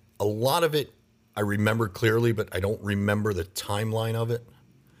said, a lot of it I remember clearly, but I don't remember the timeline of it.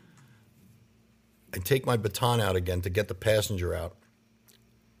 I take my baton out again to get the passenger out.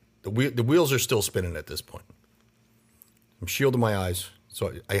 The wheels are still spinning at this point. I'm shielding my eyes,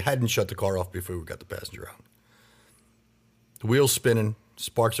 so I hadn't shut the car off before we got the passenger out. The wheels spinning,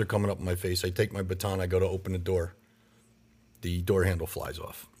 sparks are coming up in my face. I take my baton, I go to open the door. The door handle flies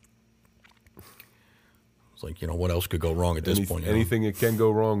off. It's like, what else could go wrong at this point? Anything that can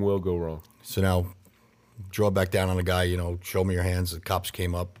go wrong will go wrong. So now, draw back down on the guy, show me your hands. The cops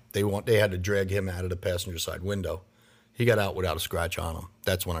came up. They had to drag him out of the passenger side window. He got out without a scratch on him.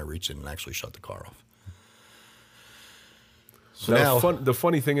 That's when I reached in and actually shut the car off. So now the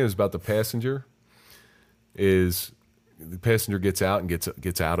funny thing is about the passenger is the passenger gets out and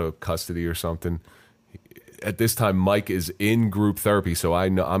gets out of custody or something. At this time, Mike is in group therapy, so I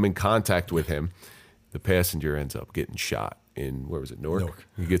know I'm in contact with him. The passenger ends up getting shot in, where was it, Newark?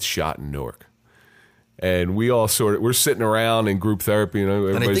 He gets shot in Newark. And we all we're sitting around in group therapy.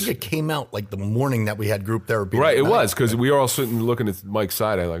 And I think it came out like the morning that we had group therapy. Right, it was, because we were all sitting looking at Mike's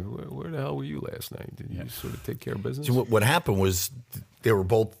side. I'm like, where the hell were you last night? Did you sort of take care of business? So what happened was they were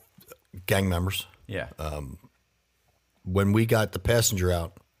both gang members. Yeah. When we got the passenger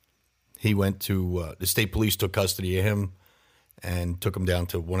out, he went to, the state police took custody of him and took him down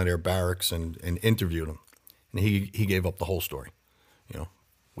to one of their barracks and interviewed him. And he gave up the whole story.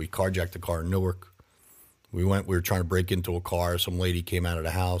 We carjacked the car in Newark. We were trying to break into a car. Some lady came out of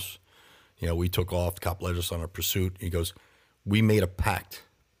the house. We took off. The cop led us on a pursuit. He goes, we made a pact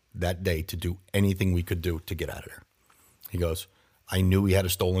that day to do anything we could do to get out of there. He goes, I knew he had a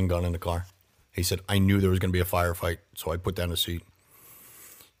stolen gun in the car. He said, I knew there was going to be a firefight, so I put down the seat.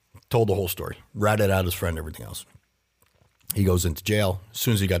 Told the whole story. Ratted out his friend, everything else. He goes into jail. As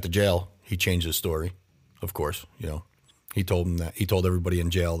soon as he got to jail, he changed his story, of course. He told everybody in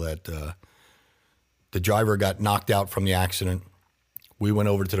jail that the driver got knocked out from the accident. We went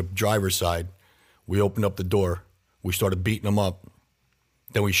over to the driver's side. We opened up the door. We started beating him up.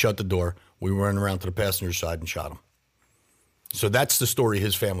 Then we shut the door. We ran around to the passenger side and shot him. So that's the story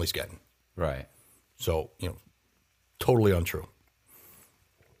his family's getting. Right. So, totally untrue.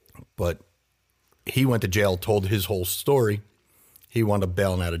 But he went to jail, told his whole story. He wound up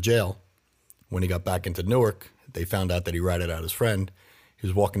bailing out of jail. When he got back into Newark, they found out that he ratted out his friend. He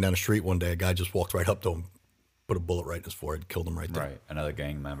was walking down the street one day. A guy just walked right up to him, put a bullet right in his forehead, killed him right there. Right, another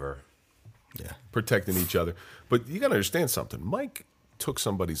gang member. Yeah. Protecting each other. But you got to understand something. Mike took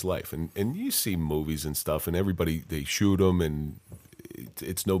somebody's life. And you see movies and stuff, and everybody, they shoot them, and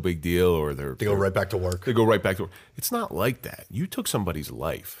it's no big deal. Or they go right back to work. They go right back to work. It's not like that. You took somebody's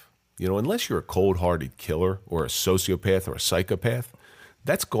life. You know, unless you're a cold-hearted killer or a sociopath or a psychopath,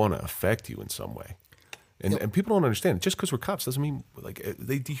 that's going to affect you in some way. And people don't understand. Just because we're cops doesn't mean like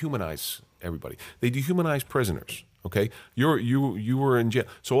they dehumanize everybody. They dehumanize prisoners. Okay, you were in jail,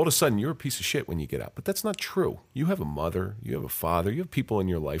 so all of a sudden you're a piece of shit when you get out. But that's not true. You have a mother, you have a father, you have people in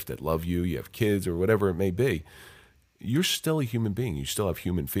your life that love you. You have kids or whatever it may be. You're still a human being. You still have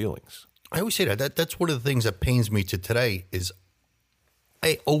human feelings. I always say that's one of the things that pains me to today is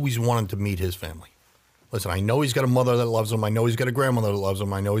I always wanted to meet his family. Listen, I know he's got a mother that loves him. I know he's got a grandmother that loves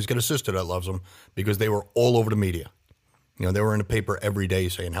him. I know he's got a sister that loves him because they were all over the media. You know, they were in the paper every day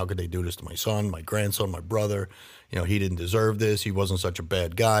saying, how could they do this to my son, my grandson, my brother? You know, he didn't deserve this. He wasn't such a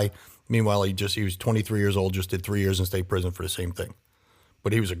bad guy. Meanwhile, he was 23 years old, just did 3 years in state prison for the same thing.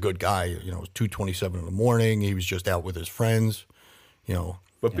 But he was a good guy. You know, it was 2:27 in the morning. He was just out with his friends, you know.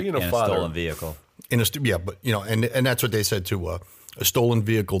 But being a in father. a stolen vehicle. But, you know, and that's what they said too. A stolen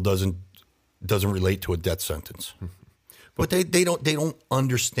vehicle doesn't relate to a death sentence. But they don't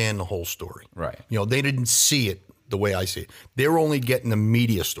understand the whole story. Right. You know, they didn't see it the way I see it. They're only getting the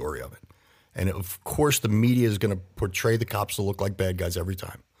media story of it. And of course the media is going to portray the cops to look like bad guys every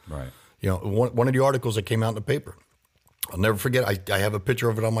time. Right. You know, one of the articles that came out in the paper, I'll never forget, I have a picture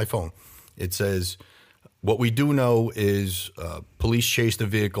of it on my phone. It says, what we do know is police chased the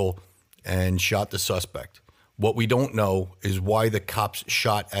vehicle and shot the suspect. What we don't know is why the cops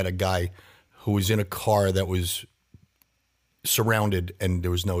shot at a guy who was in a car that was surrounded and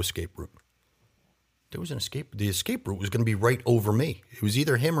there was no escape route. There was an escape. The escape route was going to be right over me. It was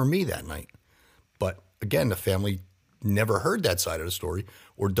either him or me that night. But again, the family never heard that side of the story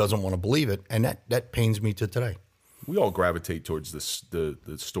or doesn't want to believe it. And that pains me to today. We all gravitate towards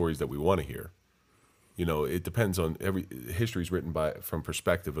the stories that we want to hear. You know, it depends on history is written from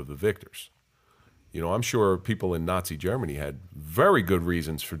perspective of the victors. You know, I'm sure people in Nazi Germany had very good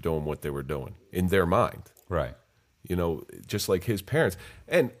reasons for doing what they were doing in their mind. Right. You know, just like his parents.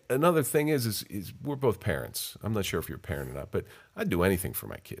 And another thing is we're both parents. I'm not sure if you're a parent or not, but I'd do anything for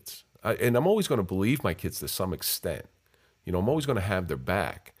my kids. And I'm always going to believe my kids to some extent. You know, I'm always going to have their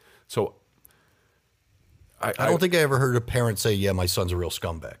back. So I don't think I ever heard a parent say, yeah, my son's a real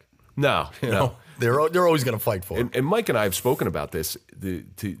scumbag. No, you know, they're always going to fight for him. And Mike and I have spoken about this.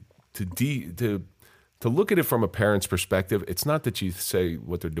 To look at it from a parent's perspective, it's not that you say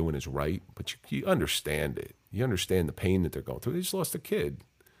what they're doing is right, but you understand it. You understand the pain that they're going through. They just lost a kid,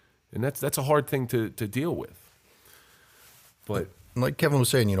 and that's a hard thing to deal with. But like Kevin was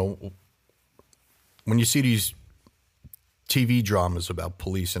saying, you know, when you see these TV dramas about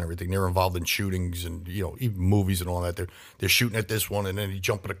police and everything, they're involved in shootings and, you know, even movies and all that. They're shooting at this one and then they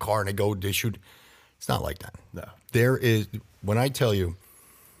jump in a car and they shoot. It's not like that. No. There is, when I tell you,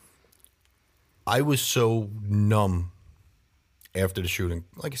 I was so numb after the shooting.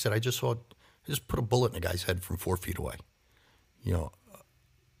 Like I said, I just put a bullet in a guy's head from 4 feet away. You know,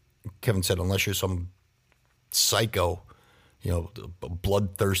 Kevin said, unless you're some psycho, you know, a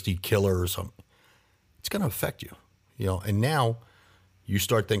bloodthirsty killer or something, it's going to affect you. You know, and now you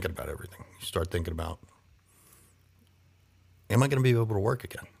start thinking about everything. You start thinking about, am I going to be able to work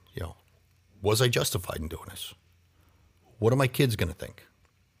again? You know, was I justified in doing this? What are my kids going to think?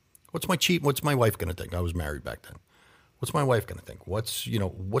 What's my wife going to think? I was married back then. What's my wife going to think?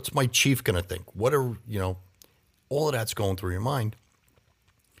 What's my chief going to think? What are, you know, all of that's going through your mind.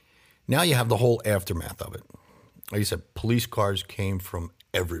 Now you have the whole aftermath of it. Like you said, police cars came from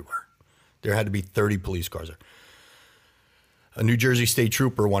everywhere. There had to be 30 police cars there. A New Jersey state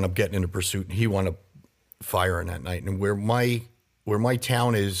trooper wound up getting into pursuit, and he wound up firing that night. And where my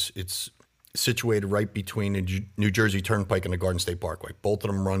town is, it's situated right between the New Jersey Turnpike and the Garden State Parkway. Both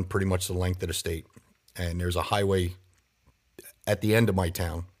of them run pretty much the length of the state. And there's a highway at the end of my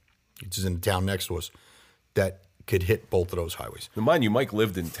town, which is in the town next to us, that could hit both of those highways. Now, mind you, Mike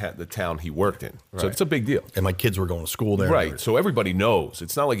lived in the town he worked in. Right. So it's a big deal. And my kids were going to school there. Right. So everybody knows.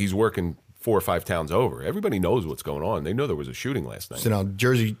 It's not like he's working 4 or 5 towns over. Everybody knows what's going on. They know there was a shooting last night. So now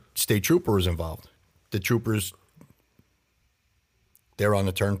Jersey State Trooper was involved. The troopers, they're on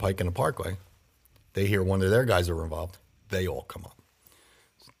the Turnpike and the Parkway. They hear one of their guys that were involved. They all come up.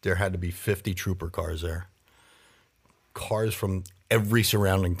 There had to be 50 trooper cars there. Cars from every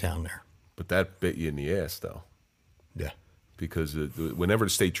surrounding town there. But that bit you in the ass, though. Yeah. Because whenever the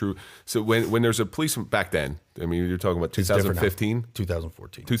state troop, so when there's a policeman back then, I mean, you're talking about 2015?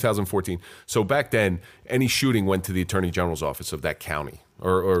 2014. 2014. So back then, any shooting went to the Attorney General's office of that county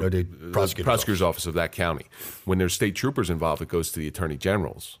or the prosecutor's office of that county. When there's state troopers involved, it goes to the Attorney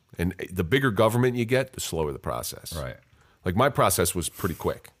General's. And the bigger government you get, the slower the process. Right. Like my process was pretty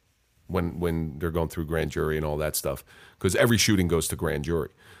quick when they're going through grand jury and all that stuff, because every shooting goes to grand jury.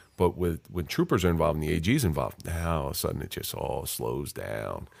 But when troopers are involved and the AG's involved, now all of a sudden it just all slows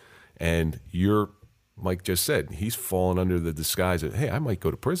down. And Mike just said, he's fallen under the disguise of, hey, I might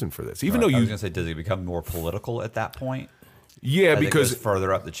go to prison for this. Even though I was going to say, does he become more political at that point? Yeah, because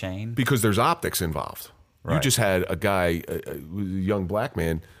further up the chain? Because there's optics involved. Right. You just had a guy, a young black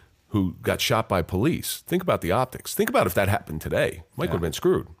man, who got shot by police. Think about the optics. Think about if that happened today. Mike would have been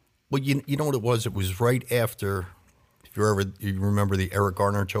screwed. Well, you know what it was? It was right after, if you remember the Eric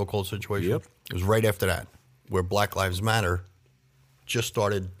Garner chokehold situation? Yep. It was right after that, where Black Lives Matter just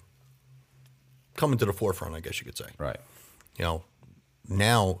started coming to the forefront, I guess you could say. Right. You know,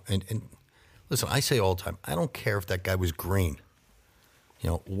 now, and listen, I say all the time, I don't care if that guy was green. You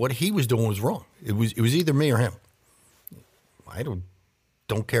know, what he was doing was wrong. It was either me or him. I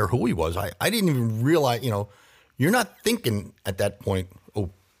don't care who he was. I didn't even realize, you know, you're not thinking at that point, oh,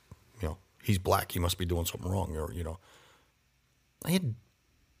 you know, he's black, he must be doing something wrong, or, you know.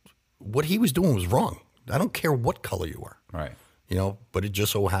 What he was doing was wrong. I don't care what color you are. Right. You know, but it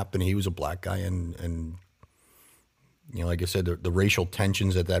just so happened he was a black guy, and you know, like I said, the racial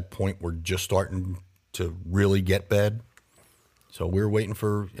tensions at that point were just starting to really get bad. So we were waiting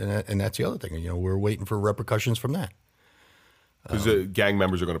for, and that's the other thing, you know, we were waiting for repercussions from that. Because gang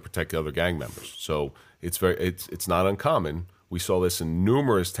members are going to protect the other gang members. So it's not uncommon. We saw this in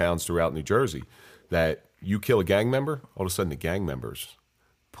numerous towns throughout New Jersey, that you kill a gang member, all of a sudden the gang members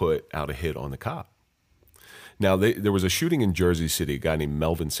put out a hit on the cop. Now, there was a shooting in Jersey City. A guy named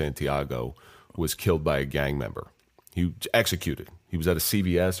Melvin Santiago was killed by a gang member. He was executed. He was at a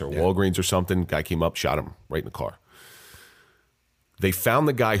CVS or Walgreens or something. Guy came up, shot him right in the car. They found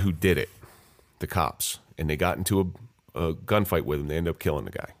the guy who did it, the cops, and they got into a gunfight with him. They ended up killing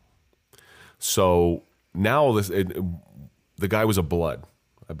the guy. So now the guy was a Blood,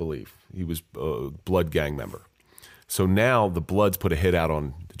 I believe. He was a Blood gang member. So now the Bloods put a hit out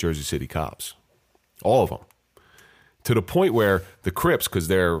on the Jersey City cops, all of them, to the point where the Crips, because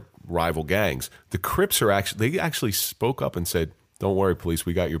they're rival gangs, the Crips they actually spoke up and said, "Don't worry, police,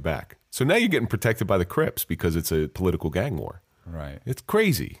 we got your back." So now you're getting protected by the Crips because it's a political gang war. Right. It's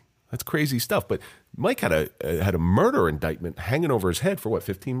crazy. That's crazy stuff. But Mike had a murder indictment hanging over his head for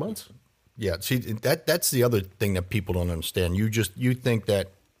 15 months? Yeah. See, that's the other thing that people don't understand. You think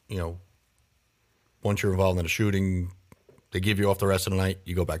that, you know, once you're involved in a shooting, they give you off the rest of the night,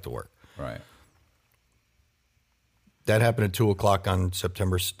 you go back to work. Right. That happened at 2:00 on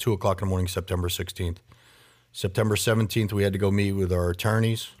 2:00 in the morning, September 16th. September 17th, we had to go meet with our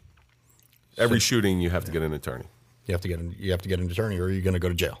attorneys. Every shooting, you have to get an attorney. You have to get an attorney, or you're going to go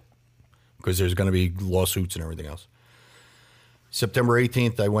to jail, because there's going to be lawsuits and everything else. September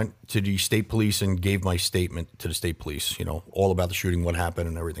 18th, I went to the state police and gave my statement to the state police, you know, all about the shooting, what happened,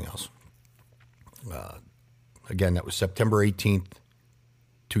 and everything else. Again, that was September 18th,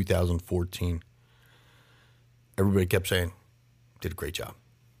 2014. Everybody kept saying, did a great job.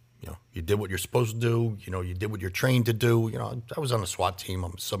 You know, you did what you're supposed to do. You know, you did what you're trained to do. You know, I was on a SWAT team.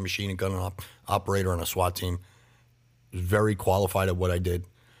 I'm a submachine gun operator on a SWAT team. I was very qualified at what I did.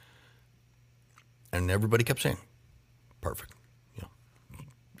 And everybody kept saying, perfect. You know,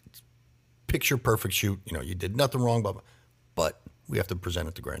 picture perfect shoot. You know, you did nothing wrong, but we have to present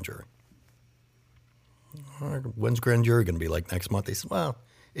it to grand jury. All right, when's grand jury going to be, like next month? They said, well,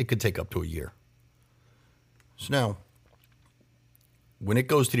 it could take up to a year. So now, when it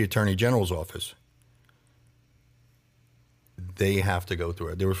goes to the Attorney General's office, they have to go through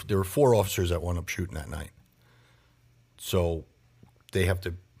it. There were 4 officers that wound up shooting that night. So they have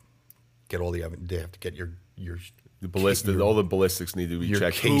to get all the evidence. They have to get your the ballistics. All the ballistics need to be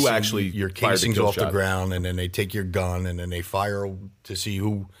checked. Who actually your casings off the ground, and then they take your gun, and then they fire to see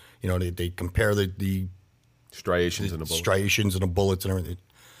who. You know, they compare the striations and the bullets. Striations and the bullets and everything.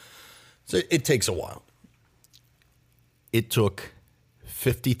 So it takes a while. It took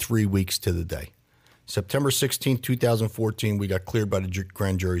 53 weeks to the day. September 16th, 2014, we got cleared by the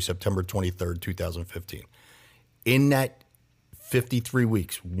grand jury. September 23rd, 2015. In that 53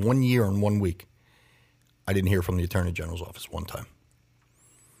 weeks, 1 year and 1 week, I didn't hear from the Attorney General's office one time.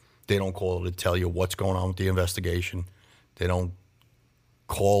 They don't call to tell you what's going on with the investigation. They don't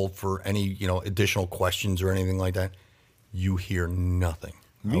call for any, you know, additional questions or anything like that. You hear nothing.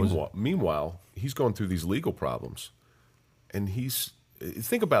 Meanwhile, he's going through these legal problems, and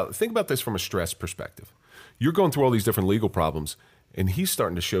think about this from a stress perspective. You're going through all these different legal problems, and he's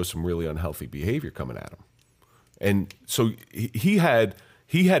starting to show some really unhealthy behavior coming at him. And so he had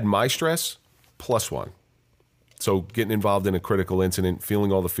my stress plus one. So getting involved in a critical incident,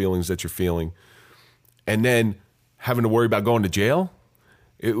 feeling all the feelings that you're feeling, and then having to worry about going to jail,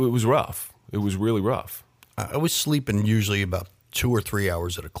 it was rough. It was really rough. I was sleeping usually about 2 or 3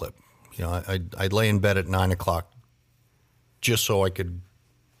 hours at a clip. You know, I'd lay in bed at 9 o'clock just so I could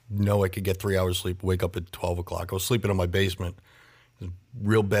know I could get 3 hours sleep, wake up at 12 o'clock. I was sleeping in my basement.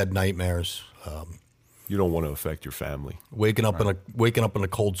 Real bad nightmares. You don't want to affect your family. Waking up in a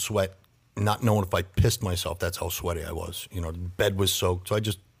cold sweat, not knowing if I pissed myself. That's how sweaty I was. You know, the bed was soaked. So I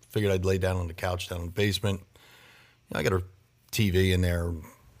just figured I'd lay down on the couch down in the basement. You know, I got a TV in there,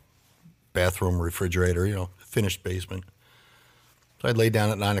 bathroom, refrigerator, you know, finished basement. So I'd lay down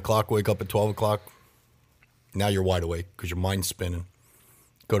at 9 o'clock, wake up at 12 o'clock. Now you're wide awake because your mind's spinning.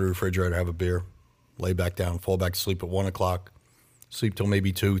 Go to the refrigerator, have a beer, lay back down, fall back to sleep at 1 o'clock, sleep till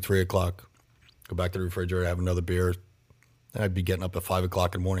maybe 2, 3 o'clock, go back to the refrigerator, have another beer. Then I'd be getting up at 5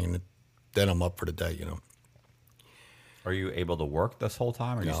 o'clock in the morning, and then I'm up for the day, you know. Are you able to work this whole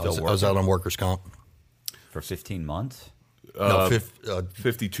time? Or are you still working? I was out on workers' comp. For 15 months? No,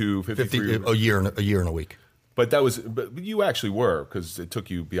 52, 53. A year and a week. But you actually were, because it took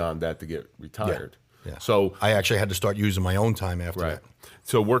you beyond that to get retired. Yeah. So I actually had to start using my own time after that.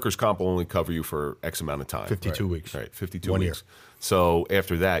 So workers' comp will only cover you for X amount of time. 52 weeks. Right, 52 1 weeks. year. So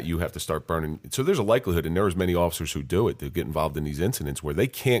after that, you have to start burning. So there's a likelihood, and there's many officers who do it, that get involved in these incidents where they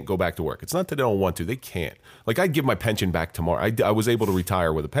can't go back to work. It's not that they don't want to. They can't. Like, I'd give my pension back tomorrow. I was able to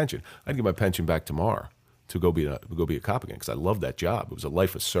retire with a pension. I'd give my pension back tomorrow to go be a cop again, because I loved that job. It was a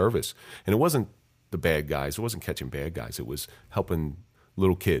life of service. And it wasn't the bad guys. It wasn't catching bad guys. It was helping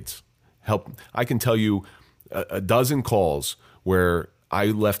little kids. I can tell you a dozen calls where I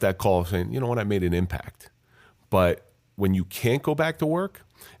left that call saying, you know what, I made an impact. But when you can't go back to work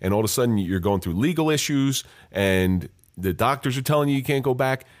and all of a sudden you're going through legal issues and the doctors are telling you can't go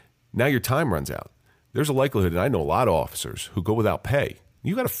back, now your time runs out. There's a likelihood, and I know a lot of officers who go without pay.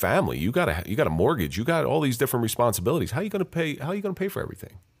 You got a family, you got a mortgage, you got all these different responsibilities. How are you going to pay? How are you going to pay for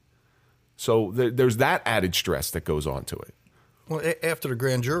everything? So there's that added stress that goes on to it. Well, after the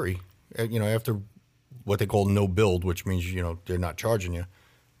grand jury, you know, after what they call no build, which means, you know, they're not charging you,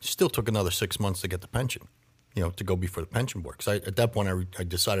 still took another 6 months to get the pension, you know, to go before the pension board. Because at that point, I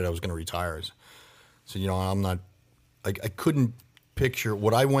decided I was going to retire. So, you know, I couldn't picture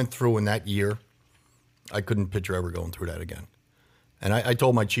what I went through in that year. I couldn't picture ever going through that again. And I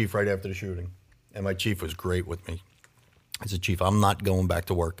told my chief right after the shooting, and my chief was great with me. I said, Chief, I'm not going back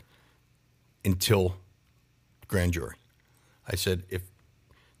to work until grand jury. I said,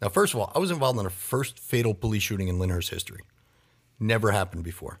 now, first of all, I was involved in the first fatal police shooting in Lyndhurst history. Never happened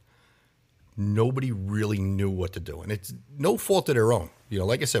before. Nobody really knew what to do, and it's no fault of their own. You know,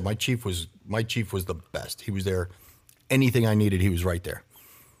 like I said, my chief was the best. He was there. Anything I needed, he was right there.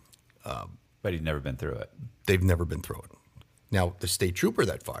 But he'd never been through it. They've never been through it. Now, the state trooper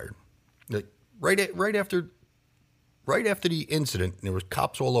that fired, right after the incident, there was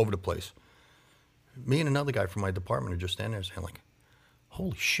cops all over the place. Me and another guy from my department are just standing there saying, like,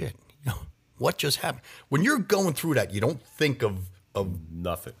 holy shit, you know, what just happened? When you're going through that, you don't think of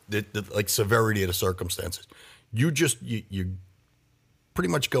nothing, the like severity of the circumstances. You pretty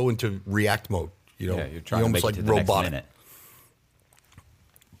much go into react mode. You know, you're trying to make it to the next minute.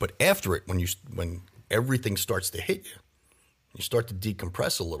 But after it, when everything starts to hit you, you start to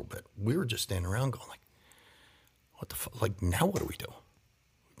decompress a little bit. We were just standing around going like, what the fuck? Like, now what do we do?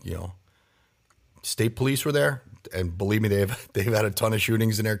 You know, state police were there, and believe me, they've had a ton of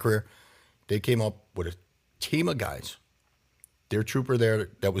shootings in their career. They came up with a team of guys. Their trooper there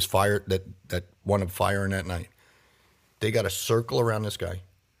that was fired, that wound up firing that night. They got a circle around this guy,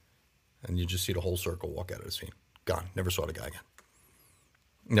 and you just see the whole circle walk out of the scene. Gone. Never saw the guy again.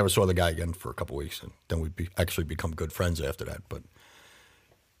 Never saw the guy again for a couple of weeks, and then we actually become good friends after that. But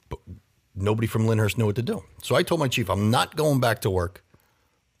nobody from Lyndhurst knew what to do. So I told my chief, I'm not going back to work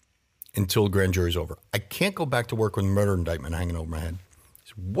until grand jury's over. I can't go back to work with a murder indictment hanging over my head.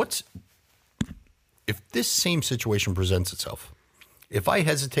 If this same situation presents itself, if I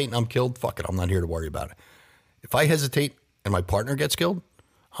hesitate and I'm killed, fuck it, I'm not here to worry about it. If I hesitate and my partner gets killed,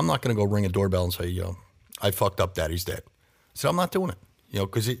 I'm not going to go ring a doorbell and say, you know, I fucked up, daddy's dead. So I'm not doing it, you know,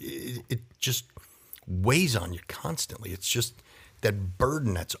 because it just weighs on you constantly. It's just that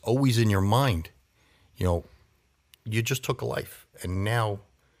burden that's always in your mind. You know, you just took a life, and now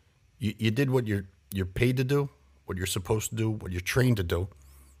you did what you're paid to do, what you're supposed to do, what you're trained to do.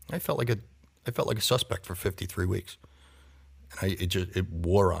 I felt like a suspect for 53 weeks, and it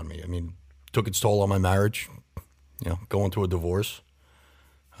wore on me. I mean, took its toll on my marriage. You know, going through a divorce.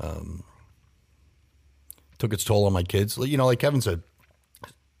 Took its toll on my kids. You know, like Kevin said, I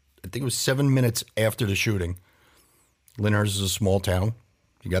think it was 7 minutes after the shooting. Lyndhurst is a small town.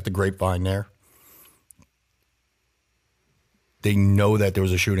 You got the Grapevine there. They know that there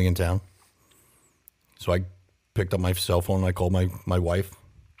was a shooting in town. So I picked up my cell phone and I called my wife.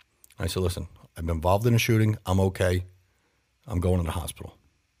 I said, listen, I've been involved in a shooting. I'm okay. I'm going to the hospital.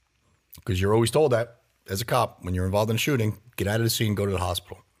 Because you're always told that as a cop, when you're involved in a shooting, get out of the scene, go to the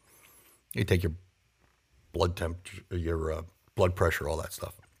hospital. You take your blood temperature, your blood pressure, all that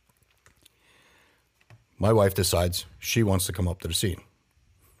stuff. My wife decides she wants to come up to the scene.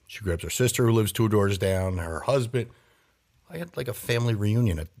 She grabs her sister who lives 2 doors down, her husband. I had like a family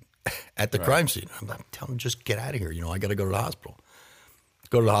reunion at the crime scene. I'm telling them, just get out of here. I got to go to the hospital.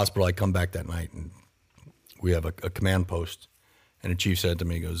 Go to the hospital. I come back that night, and we have a command post. And the chief said to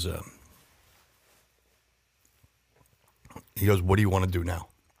me, he goes, what do you want to do now?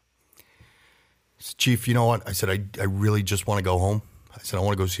 I said, Chief, you know what? I said, I really just want to go home. I said, I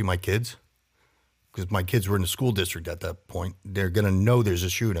want to go see my kids. Because my kids were in the school district at that point. They're going to know there's a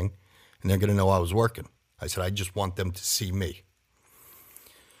shooting, and they're going to know I was working. I said, I just want them to see me.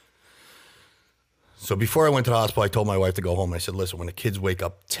 So before I went to the hospital, I told my wife to go home. I said, listen, when the kids wake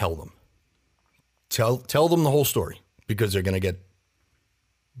up, tell them. Tell them the whole story, because they're going to get,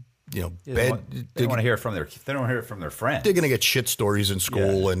 bad. They want to hear it from their. They don't hear it from their friends. They're going to get shit stories in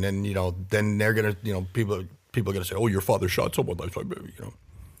school, and then then they're going to people are going to say, oh, your father shot someone.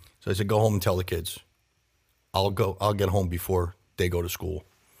 So I said, go home and tell the kids. I'll get home before they go to school,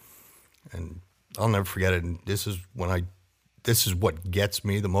 and I'll never forget it. And this is what gets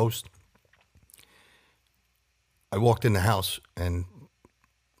me the most. I walked in the house, and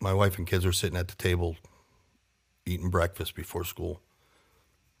my wife and kids are sitting at the table eating breakfast before school.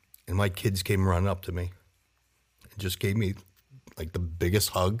 And my kids came running up to me and just gave me like the biggest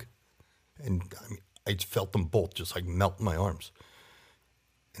hug. And I felt them both just like melt in my arms.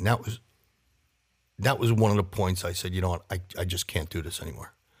 And that was one of the points I said, you know what, I just can't do this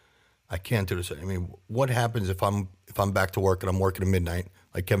anymore. I can't do this. I mean, what happens if I'm back to work and I'm working at midnight?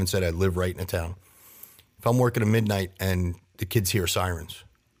 Like Kevin said, I live right in the town. If I'm working at midnight and the kids hear sirens,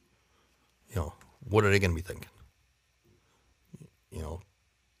 what are they going to be thinking?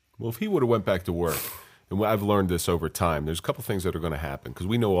 Well, if he would have went back to work, and I've learned this over time, there's a couple things that are going to happen, because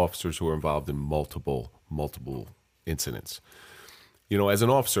we know officers who are involved in multiple incidents. As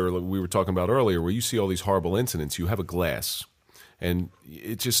an officer, like we were talking about earlier, where you see all these horrible incidents, you have a glass, and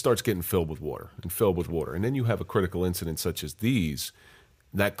it just starts getting filled with water. And then you have a critical incident such as these,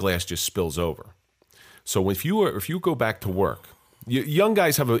 that glass just spills over. So if you go back to work, young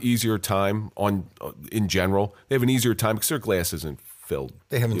guys have an easier time in general. They have an easier time because their glass isn't filled.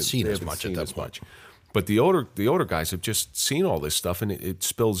 They haven't seen as much at that point. But the older guys have just seen all this stuff, and it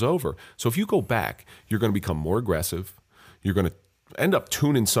spills over. So if you go back, you're going to become more aggressive. You're going to end up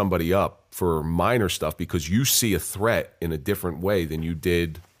tuning somebody up for minor stuff because you see a threat in a different way than you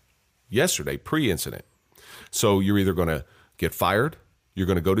did yesterday, pre-incident. So you're either going to get fired, you're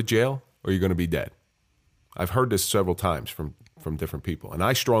going to go to jail, or you're going to be dead. I've heard this several times from different people, and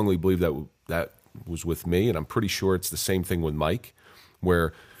I strongly believe that was with me, and I'm pretty sure it's the same thing with Mike,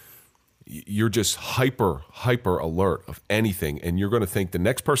 where you're just hyper alert of anything, and you're going to think the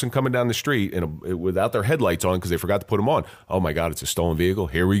next person coming down the street without their headlights on because they forgot to put them on, oh my God, it's a stolen vehicle,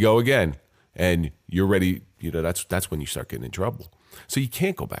 here we go again. And you're ready, that's when you start getting in trouble. So you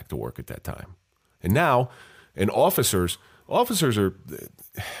can't go back to work at that time. And now, officers are,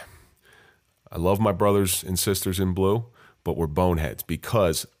 I love my brothers and sisters in blue, but we're boneheads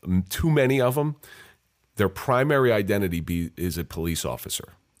because too many of them, their primary identity is a police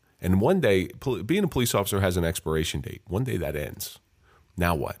officer. And one day, being a police officer has an expiration date. One day that ends.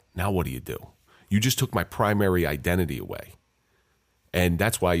 Now what? Now what do you do? You just took my primary identity away. And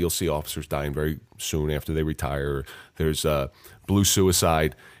that's why you'll see officers dying very soon after they retire. There's blue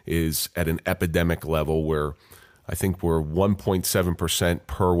suicide is at an epidemic level where I think we're 1.7%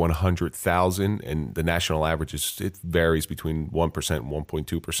 per 100,000, and the national average it varies between 1% and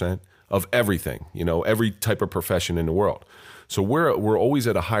 1.2% of everything, every type of profession in the world. So we're always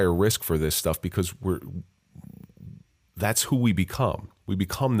at a higher risk for this stuff because that's who we become. We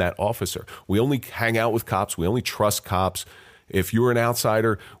become that officer. We only hang out with cops. We only trust cops. If you're an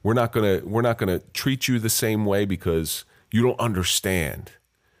outsider, we're not gonna treat you the same way because you don't understand.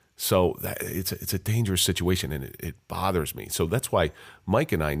 So it's a dangerous situation, and it bothers me. So that's why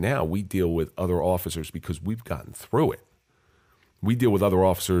Mike and I now, we deal with other officers because we've gotten through it. We deal with other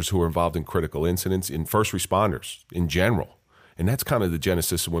officers who are involved in critical incidents, in first responders in general. And that's kind of the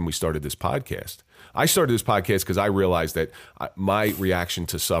genesis of when we started this podcast. I started this podcast because I realized that my reaction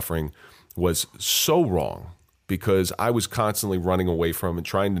to suffering was so wrong because I was constantly running away from and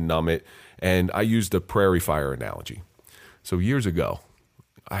trying to numb it. And I used the prairie fire analogy. So years ago,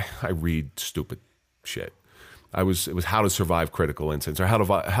 I read stupid shit. It was how to survive critical incidents, or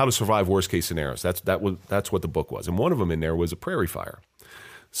how to survive worst case scenarios. That's what the book was, and one of them in there was a prairie fire.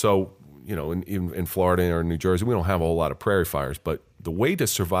 So in Florida or New Jersey, we don't have a whole lot of prairie fires, but the way to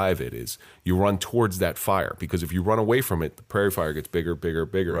survive it is you run towards that fire, because if you run away from it, the prairie fire gets bigger, bigger,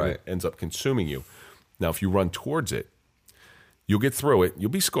 bigger, and it ends up consuming you. Now, if you run towards it, you'll get through it. You'll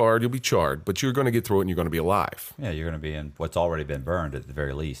be scarred, you'll be charred, but you're going to get through it and you're going to be alive. Yeah, you're going to be in what's already been burned at the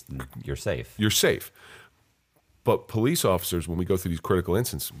very least, and you're safe. You're safe. But police officers, when we go through these critical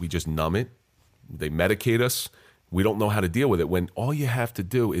incidents, we just numb it. They medicate us. We don't know how to deal with it, when all you have to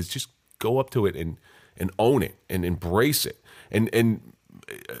do is just go up to it and own it and embrace it. And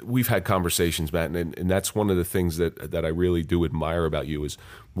we've had conversations, Matt, and that's one of the things that I really do admire about you is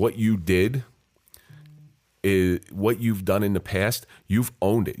what you did, is what you've done in the past. You've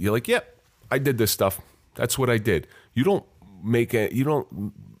owned it. You're like, yep, I did this stuff. That's what I did. You don't make it. You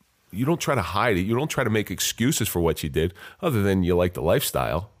don't try to hide it. You don't try to make excuses for what you did, other than you like the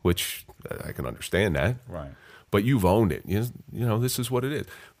lifestyle, which I can understand that. Right. But you've owned it. This is what it is.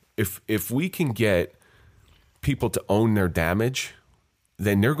 If we can get people to own their damage,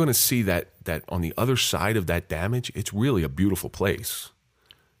 then they're going to see that on the other side of that damage, it's really a beautiful place.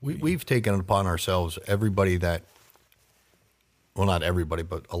 We've taken it upon ourselves, everybody that, well, not everybody,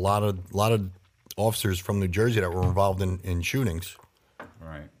 but a lot of officers from New Jersey that were involved in shootings,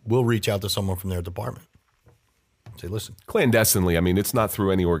 right, will reach out to someone from their department. Say, listen. Clandestinely. I mean, it's not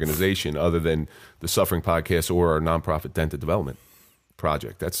through any organization other than the Suffering Podcast or our nonprofit Dented Development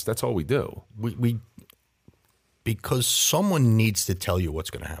Project. That's all we do. We because someone needs to tell you what's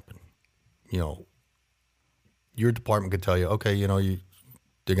going to happen. Your department could tell you, okay,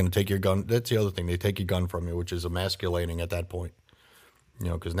 they're going to take your gun. That's the other thing. They take your gun from you, which is emasculating at that point.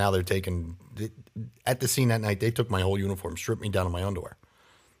 Because now they're taking, at the scene that night, they took my whole uniform, stripped me down to my underwear.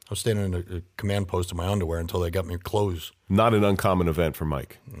 I was standing in a command post in my underwear until they got me clothes. Not an uncommon event for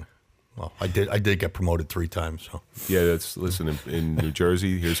Mike. Well, I did get promoted 3 times. So yeah, listen, in New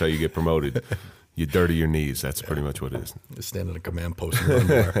Jersey, here's how you get promoted. You dirty your knees. That's pretty much what it is. Just stand in a command post in my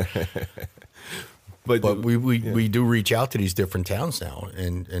underwear. But we do reach out to these different towns now,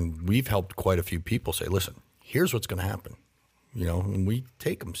 and we've helped quite a few people say, listen, here's what's going to happen. And we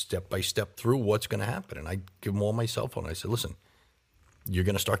take them step by step through what's going to happen. And I give them all my cell phone. I say, listen, you're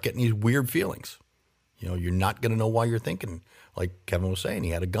going to start getting these weird feelings. You're not going to know why you're thinking. Like Kevin was saying,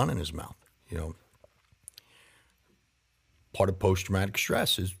 he had a gun in his mouth. Part of post-traumatic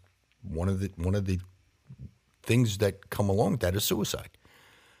stress is one of the things that come along with that is suicide.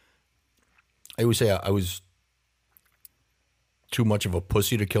 I always say I was too much of a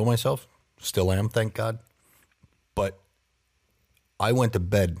pussy to kill myself. Still am, thank God. But I went to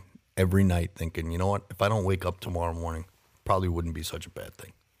bed every night thinking, you know what? If I don't wake up tomorrow morning, probably wouldn't be such a bad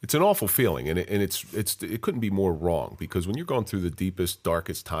thing. It's an awful feeling, and it couldn't be more wrong, because when you're going through the deepest,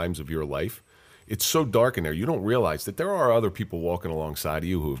 darkest times of your life, it's so dark in there. You don't realize that there are other people walking alongside of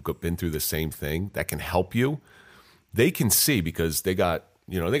you who have been through the same thing that can help you. They can see because they got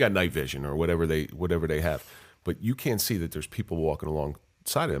night vision or whatever they have, but you can't see that there's people walking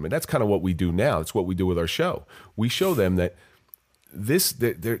alongside of them, and that's kind of what we do now. It's what we do with our show. We show them that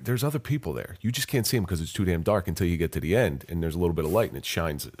there's other people there. You just can't see them because it's too damn dark until you get to the end and there's a little bit of light and it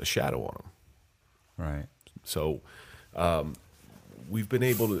shines a shadow on them. Right. So we've been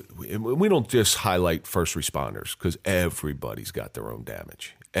able to, we don't just highlight first responders because everybody's got their own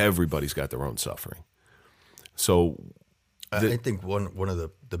damage. Everybody's got their own suffering. So I think one of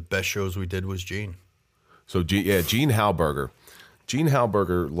the best shows we did was Gene. So Gene Halberger. Gene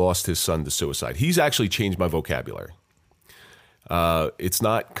Halberger lost his son to suicide. He's actually changed my vocabulary. It's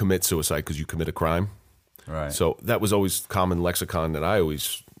not commit suicide because you commit a crime. Right. So that was always common lexicon that I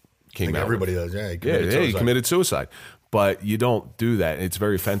always came out everybody with. does. He committed suicide. But you don't do that. It's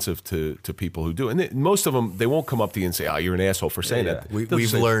very offensive to people who do. And most of them, they won't come up to you and say, oh, you're an asshole for saying that.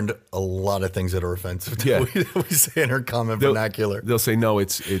 We've learned a lot of things that are offensive that we say in our common vernacular. They'll say, no,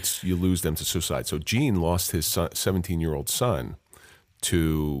 it's you lose them to suicide. So Gene lost his 17-year-old son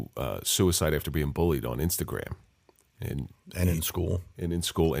to suicide after being bullied on Instagram. And in school. And in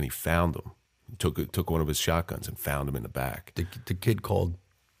school, and he found him. He took one of his shotguns and found him in the back. The kid called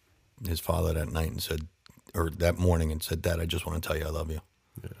his father that night and said, or that morning, and said, Dad, I just want to tell you I love you.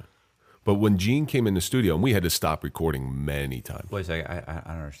 Yeah. But when Gene came in the studio, and we had to stop recording many times. Wait a second, I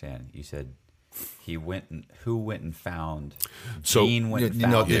don't understand. You said who went and found Gene went and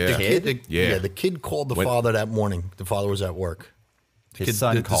found the kid? The kid called the father that morning. The father was at work. His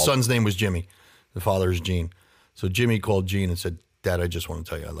son called. The son's name was Jimmy. The father is Gene. So Jimmy called Gene and said, Dad, I just want to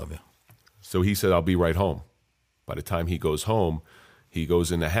tell you I love you. So he said, I'll be right home. By the time he goes home, he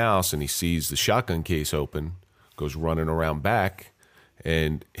goes in the house and he sees the shotgun case open goes running around back,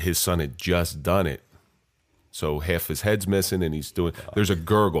 and his son had just done it. So half his head's missing, and he's doing. There's a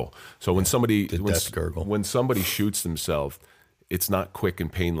gurgle. So when somebody when somebody shoots themselves, it's not quick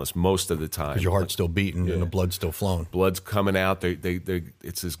and painless most of the time. Because your heart's still beating and the blood's still flowing. Blood's coming out.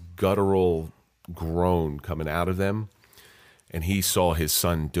 It's this guttural groan coming out of them. And he saw his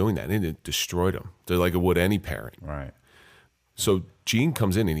son doing that, and it destroyed him. They're like it would any parent. Right. So Gene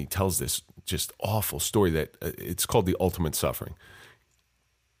comes in and he tells this just awful story that it's called The Ultimate Suffering.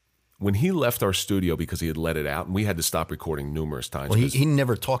 When he left our studio because he had let it out, and we had to stop recording numerous times. Well, he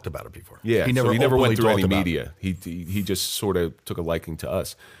never talked about it before. Yeah, he never went through any media. He just sort of took a liking to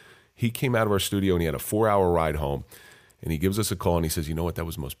us. He came out of our studio and he had a 4-hour ride home, and he gives us a call and he says, "You know what? That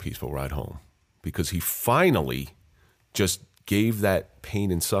was the most peaceful ride home," because he finally just gave that pain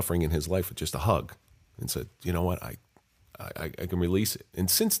and suffering in his life just a hug and said, "You know what? I can release it."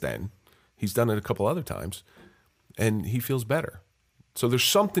 And since then, he's done it a couple other times, and he feels better. So there's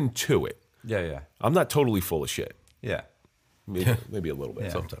something to it. Yeah. I'm not totally full of shit. Yeah. Maybe a little bit.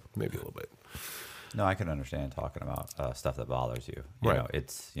 Yeah. Sometimes. Maybe a little bit. No, I can understand talking about stuff that bothers you. Right. You know,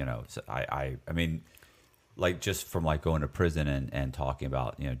 it's, you know, so I mean, like just from like going to prison and talking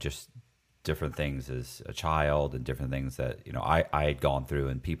about, you know, just different things as a child and different things that, you know, I had gone through,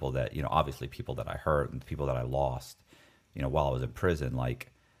 and people that, you know, obviously people that I hurt and people that I lost, you know, while I was in prison. Like,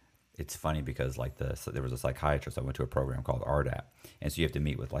 it's funny because like there was a psychiatrist. I went to a program called RDAP, and so you have to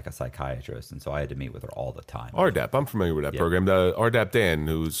meet with like a psychiatrist, and so I had to meet with her all the time. RDAP, I'm familiar with that program. The RDAP Dan,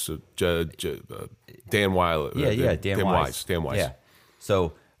 who's Dan Weil. Dan Wise. Yeah.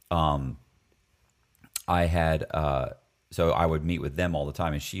 So I had so I would meet with them all the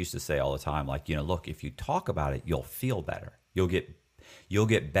time, and she used to say all the time, like, you know, look, if you talk about it, you'll feel better. You'll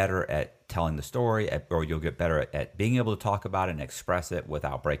get better at telling the story, or you'll get better at being able to talk about it and express it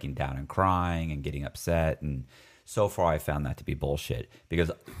without breaking down and crying and getting upset. And so far, I found that to be bullshit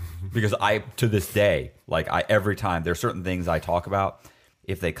because I, to this day, like every time there's certain things I talk about,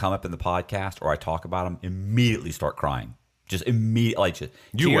 if they come up in the podcast or I talk about them, immediately start crying. Just immediately, like just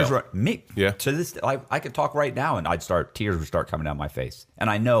tears. Me, yeah. To this, I could talk right now, and tears would start coming down my face, and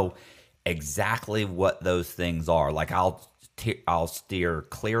I know exactly what those things are. Like I'll steer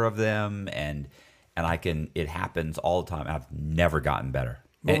clear of them, and I can. It happens all the time. I've never gotten better.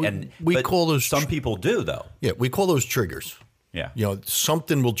 Well, we call those. Some people do though. Yeah, we call those triggers. Yeah, you know,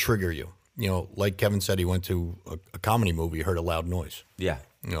 something will trigger you. You know, like Kevin said, he went to a comedy movie, heard a loud noise. Yeah.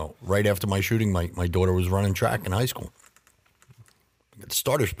 You know, right after my shooting, my daughter was running track in high school. The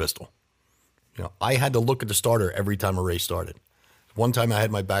starter's pistol. You know, I had to look at the starter every time a race started. One time I had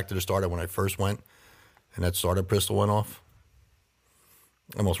my back to the starter when I first went, and that starter pistol went off.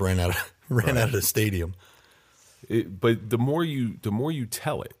 I almost ran out of the stadium. But the more you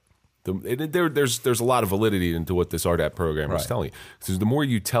tell it, there's a lot of validity into what this RDAP program is telling you. Because the more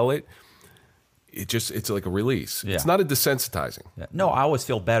you tell it, it's like a release. Yeah. It's not a desensitizing. Yeah. No, I always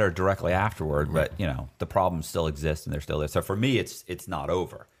feel better directly afterward, but you know, the problems still exist and they're still there. So for me, it's not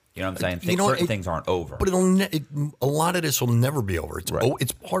over. You know what I'm saying? Certain things aren't over. But a lot of this will never be over.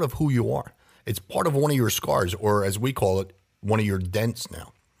 It's part of who you are. It's part of one of your scars, or as we call it, one of your dents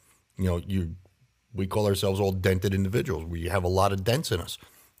now. You know, we call ourselves all dented individuals. We have a lot of dents in us.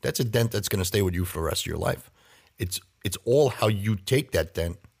 That's a dent that's going to stay with you for the rest of your life. It's all how you take that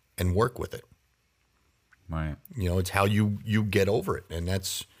dent and work with it. Right. You know, it's how you get over it, and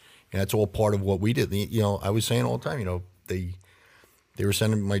that's all part of what we did. You know, I was saying all the time, you know, they were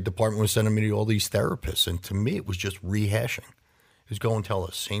my department was sending me to all these therapists, and to me it was just rehashing. It was go and tell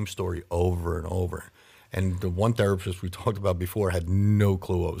the same story over and over. And the one therapist we talked about before had no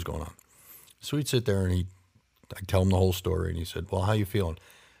clue what was going on. So he'd sit there and I'd tell him the whole story, and he said, "Well, how you feeling?"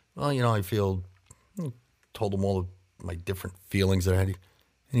 "Well, you know, told him all of my different feelings that I had. And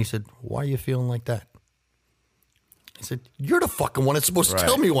he said, "Why are you feeling like that?" I said, "You're the fucking one that's supposed to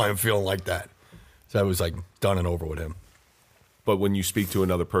tell me why I'm feeling like that." So I was like done and over with him. But when you speak to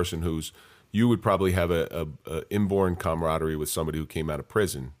another person you would probably have a inborn camaraderie with somebody who came out of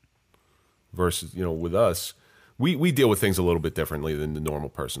prison versus, you know, with us, we deal with things a little bit differently than the normal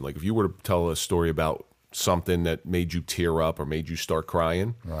person. Like if you were to tell a story about something that made you tear up or made you start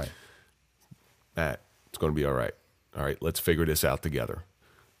crying, right? Matt, it's going to be all right. All right, let's figure this out together.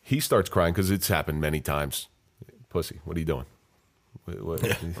 He starts crying because it's happened many times. Pussy, what are you doing?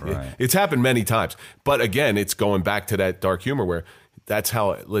 Right. It's happened many times. But again, it's going back to that dark humor where that's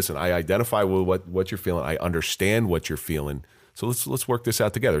how, listen, I identify with what you're feeling. I understand what you're feeling. So let's work this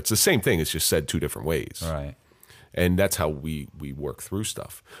out together. It's the same thing. It's just said two different ways. Right. And that's how we work through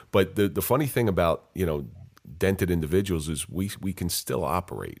stuff. But the funny thing about, you know, dented individuals is we can still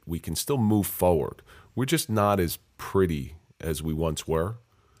operate. We can still move forward. We're just not as pretty as we once were,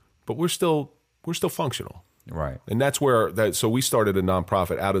 but we're still functional. Right. And that's so we started a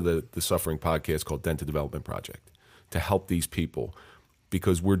nonprofit out of the Suffering Podcast called Dental Development Project to help these people,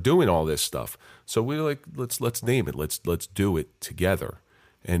 because we're doing all this stuff. So we're like, let's name it. Let's do it together.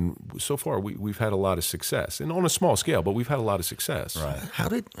 And so far we've had a lot of success, and on a small scale, but we've had a lot of success. Right. How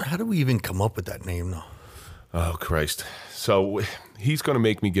did we even come up with that name though? Oh Christ. So he's going to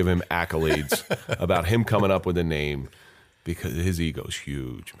make me give him accolades about him coming up with a name, because his ego's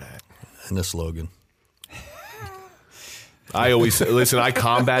huge, man. And the slogan. I always say, listen, I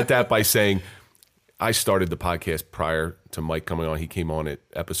combat that by saying I started the podcast prior to Mike coming on. He came on at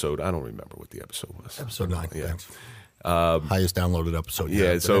episode, I don't remember what the episode was. Episode 9. Yeah. Thanks. Highest downloaded episode.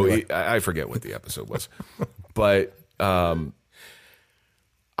 Yeah, so anyway. I forget what the episode was. But I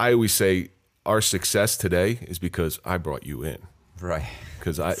always say our success today is because I brought you in. Right.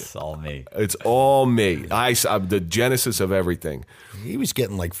 Because it's all me. It's all me. I'm the genesis of everything. He was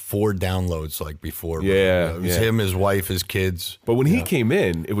getting like 4 downloads like before. Yeah. It was him, his wife, his kids. But when he came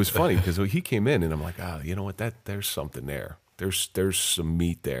in, it was funny because he came in and I'm like, you know what? There's something there. There's some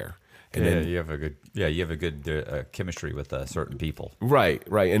meat there. And then, you have a good chemistry with certain people. Right.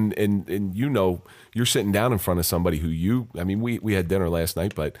 And you're sitting down in front of somebody who we had dinner last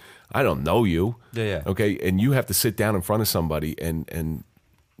night, but I don't know you. Yeah. Okay. And you have to sit down in front of somebody and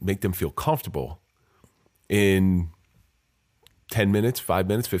make them feel comfortable in 10 minutes, 5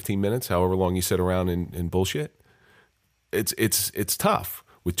 minutes, 15 minutes, however long you sit around and bullshit. It's tough.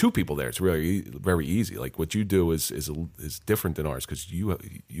 With 2 people there, it's really very easy. Like what you do is different than ours because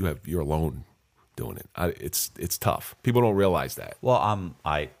you're alone doing it. It's tough. People don't realize that. Well,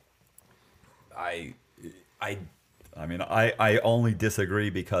 I only disagree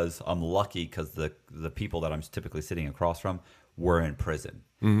because I'm lucky because the people that I'm typically sitting across from were in prison,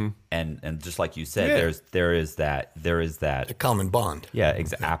 and just like you said, there is that a common bond. Yeah,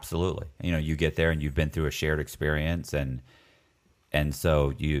 absolutely. You get there and you've been through a shared experience and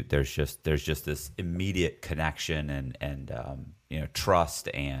so there's just this immediate connection and trust,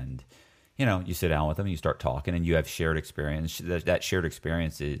 and you sit down with them and you start talking and you have shared experience. That shared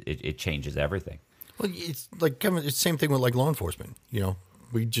experience it changes everything. Well, it's like Kevin. It's the same thing with like law enforcement.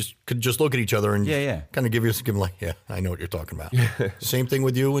 We could just look at each other and kind of give them like, yeah, I know what you're talking about. Same thing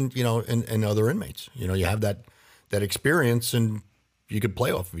with you and and other inmates. You have that experience and you could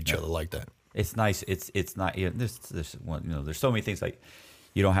play off of each other like that. It's nice. It's not. There's so many things like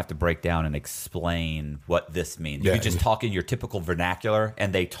you don't have to break down and explain what this means. You can just talk in your typical vernacular,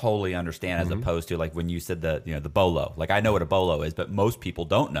 and they totally understand. As opposed to like when you said the bolo. Like I know what a bolo is, but most people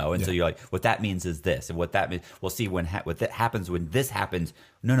don't know. And so you're like, what that means is this, and what that means. Well, see what that happens when this happens.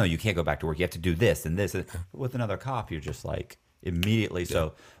 No, you can't go back to work. You have to do this and this. And with another cop, you're just like immediately.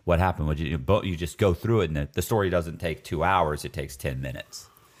 So what happened? Would you just go through it, and the story doesn't take 2 hours. It takes 10 minutes.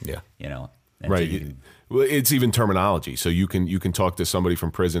 Yeah. Right. Well, it's even terminology. So you can talk to somebody from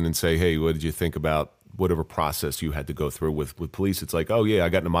prison and say, hey, what did you think about whatever process you had to go through with police? It's like, oh yeah, I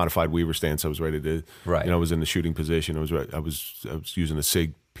got in a modified Weaver stance. I was ready to, I was in the shooting position. I was using a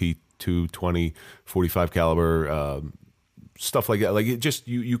SIG P220 45 caliber, stuff like that. Like it just,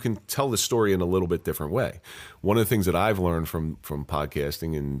 you can tell the story in a little bit different way. One of the things that I've learned from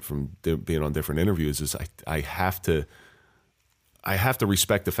podcasting and from being on different interviews is I have to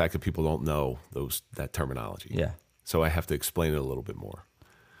respect the fact that people don't know that terminology. Yeah. So I have to explain it a little bit more.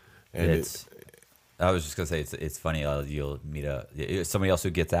 And I was just gonna say it's funny. You'll meet somebody else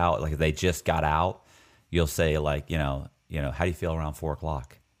who gets out, like if they just got out. You'll say like how do you feel around 4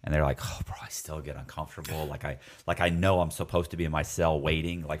 o'clock? And they're like, oh, bro, I still get uncomfortable. Like I know I'm supposed to be in my cell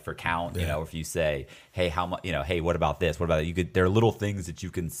waiting, like for count. If you say, hey, how much? Hey, what about this? What about that? There are little things that you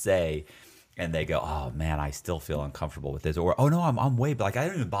can say. And they go, oh man, I still feel uncomfortable with this, or oh no, I'm way, but like I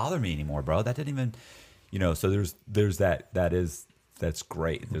don't even bother me anymore, bro. That didn't even, So there's that's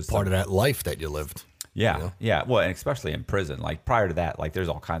great. There's part of that life that you lived. Yeah, yeah. Well, and especially in prison, like prior to that, like there's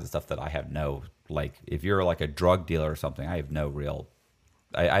all kinds of stuff that I have like if you're like a drug dealer or something, I have no real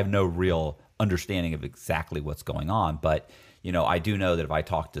understanding of exactly what's going on, but. I do know that if I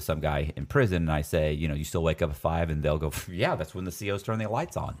talk to some guy in prison and I say, you still wake up at 5, and they'll go, yeah, that's when the COs turn their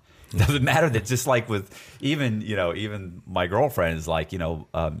lights on. It doesn't matter. That just like with even my girlfriend is like,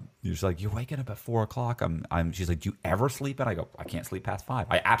 she's like, you're waking up at 4 o'clock. She's like, do you ever sleep? And I go, I can't sleep past 5.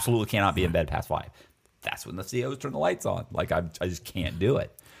 I absolutely cannot be in bed past 5. That's when the COs turn the lights on. Like I just can't do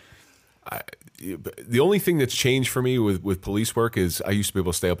it. The only thing that's changed for me with police work is I used to be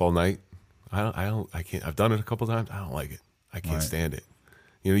able to stay up all night. I can't. I've done it a couple times. I don't like it. I can't stand it.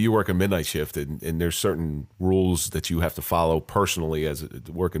 You work a midnight shift, and there's certain rules that you have to follow personally as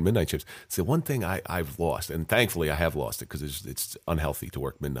working midnight shifts. It's the one thing I've lost, and thankfully I have lost it because it's unhealthy to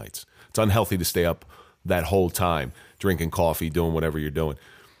work midnights. It's unhealthy to stay up that whole time, drinking coffee, doing whatever you're doing.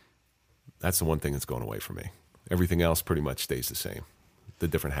 That's the one thing that's going away from me. Everything else pretty much stays the same, the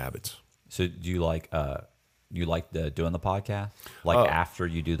different habits. So do you like doing the podcast? After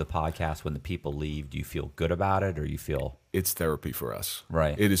you do the podcast, when the people leave, do you feel good about it, or you feel... It's therapy for us.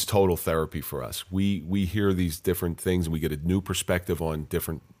 Right. It is total therapy for us. We hear these different things, and we get a new perspective on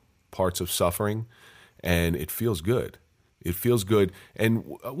different parts of suffering, and it feels good. It feels good. And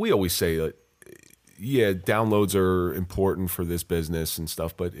we always say that, yeah, downloads are important for this business and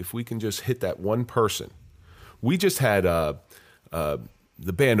stuff, but if we can just hit that one person. We just had the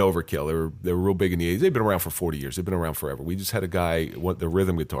band Overkill. They were real big in the 80s. They've been around for 40 years. They've been around forever. We just had a guy, the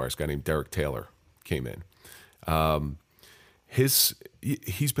rhythm guitarist, guy named Derek Taylor, came in.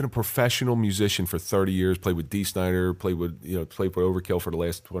 He's been a professional musician for 30 years. Played with Dee Snider. Played with Overkill for the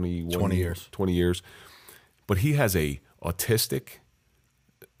last 20 years. But he has a autistic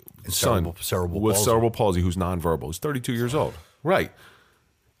son with cerebral palsy who's nonverbal. He's 32 years old. Right.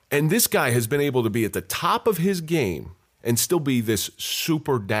 And this guy has been able to be at the top of his game and still be this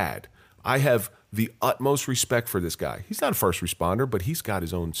super dad. I have the utmost respect for this guy. He's not a first responder, but he's got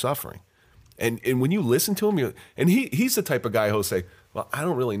his own suffering. And when you listen to him, he's the type of guy who'll say, well, I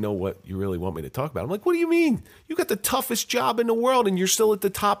don't really know what you really want me to talk about. I'm like, what do you mean? You got the toughest job in the world and you're still at the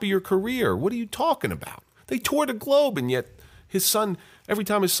top of your career. What are you talking about? They tour the globe, and yet his son, every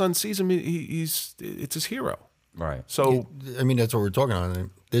time his son sees him, it's his hero. Right. So, I mean, that's what we're talking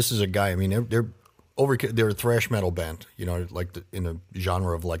on. This is a guy, I mean, they're a thrash metal band, in the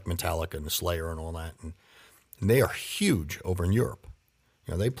genre of like Metallica and Slayer and all that. And they are huge over in Europe.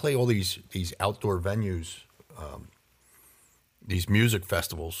 They play all these outdoor venues, these music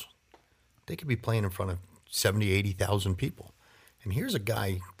festivals. They could be playing in front of 70, 80,000 people. And here's a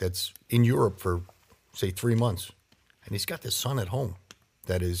guy that's in Europe for, say, 3 months, and he's got this son at home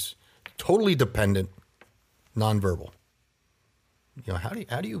that is totally dependent, nonverbal.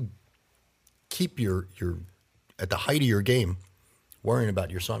 How do you keep your at the height of your game, worrying about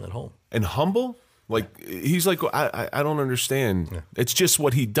your son at home and humble? Like, he's like, I don't understand. Yeah. It's just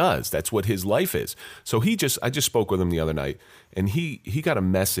what he does. That's what his life is. So I just spoke with him the other night, and he got a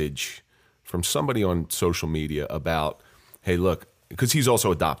message from somebody on social media about, hey, look, because he's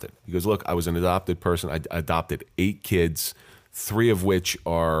also adopted. He goes, look, I was an adopted person. I adopted 8 kids, 3 of which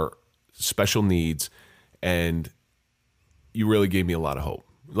are special needs, and you really gave me a lot of hope.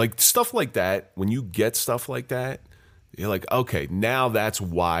 Like, stuff like that, when you get stuff like that, you're like, okay, now that's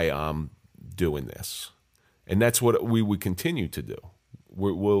why I'm doing this. And that's what we would continue to do.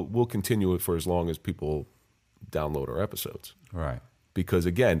 We'll continue it for as long as people download our episodes. Right. Because,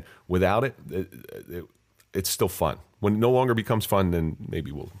 again, without it, it's still fun. When it no longer becomes fun, then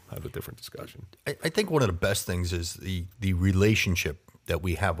maybe we'll have a different discussion. I think one of the best things is the relationship that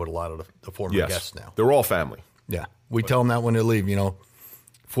we have with a lot of the former guests now. They're all family. Yeah. We tell them that when they leave,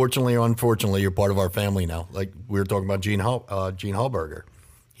 fortunately or unfortunately, you're part of our family now. Like we were talking about Gene Hallberger.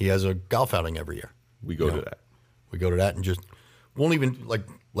 He has a golf outing every year. We go to that. We go to that and just won't even, like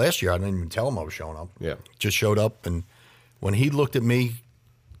last year, I didn't even tell him I was showing up. Yeah. Just showed up, and when he looked at me,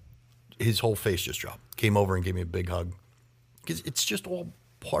 his whole face just dropped. Came over and gave me a big hug. Because it's just all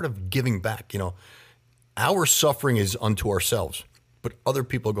part of giving back. Our suffering is unto ourselves, but other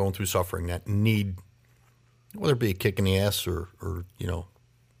people going through suffering that need, whether it be a kick in the ass or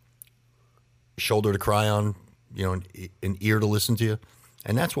shoulder to cry on, an ear to listen to you.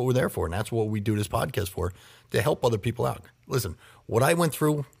 And that's what we're there for. And that's what we do this podcast for, to help other people out. Listen, what I went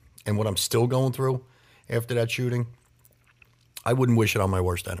through and what I'm still going through after that shooting, I wouldn't wish it on my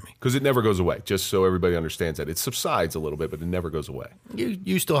worst enemy. Because it never goes away, just so everybody understands that. It subsides a little bit, but it never goes away.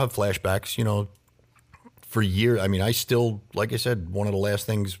 You still have flashbacks, for years. I mean, I still, like I said, one of the last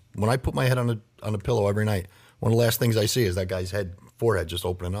things, when I put my head on a pillow every night, one of the last things I see is that guy's forehead just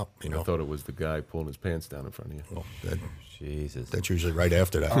opening up. I thought it was the guy pulling his pants down in front of you. Well, Jesus. That's usually right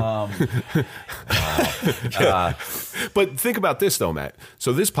after that. But think about this, though, Matt.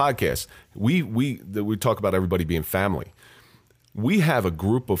 So this podcast, we talk about everybody being family. We have a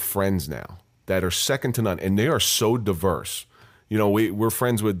group of friends now that are second to none, and they are so diverse. We're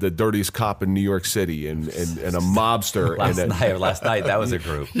friends with the dirtiest cop in New York City and a mobster. Last night, that was a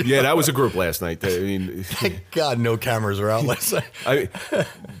group. Yeah, that was a group last night. I mean, thank God no cameras were out last night.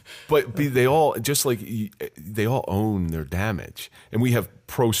 But they all, just like, they all own their damage. And we have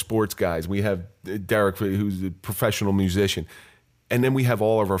pro sports guys. We have Derek, who's a professional musician. And then we have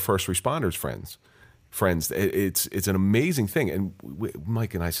all of our first responders friends. friends. It's an amazing thing. And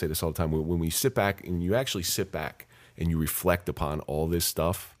Mike and I say this all the time. When we sit back and you actually sit back and you reflect upon all this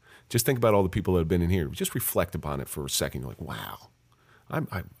stuff, just think about all the people that have been in here. Just reflect upon it for a second. You're like, wow,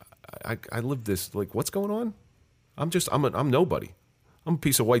 I lived this. Like, what's going on? I'm nobody. I'm a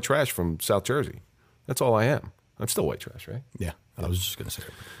piece of white trash from South Jersey. That's all I am. I'm still white trash, right? Yeah. I was just gonna say,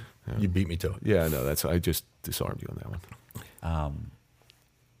 you beat me to it. Yeah, no, I just disarmed you on that one.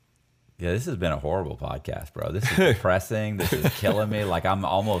 Yeah, this has been a horrible podcast, bro. This is depressing. This is killing me. Like, I'm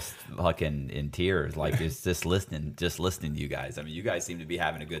almost fucking in tears. Like, it's just listening to you guys. I mean, you guys seem to be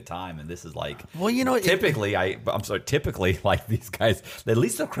having a good time, and this is like, well, you know, typically, like these guys, at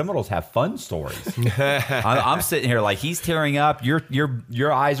least the criminals have fun stories. I'm sitting here like he's tearing up.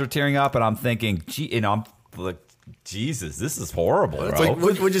 Your eyes are tearing up, and I'm thinking, gee, I'm like, Jesus, this is horrible, bro. It's like,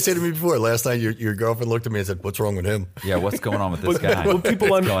 what'd you say to me before? Last night, your girlfriend looked at me and said, "What's wrong with him?" Yeah, what's going on with this guy? Well, people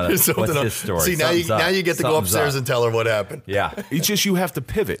what's his story? See, now you get to go upstairs and tell her what happened. Yeah, it's just you have to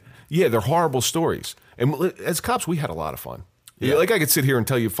pivot. Yeah, they're horrible stories, and as cops, we had a lot of fun. Yeah. Like I could sit here and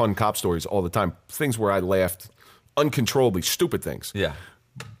tell you fun cop stories all the time, things where I laughed uncontrollably, stupid things. Yeah.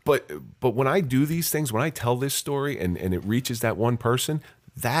 But when I do these things, when I tell this story and it reaches that one person,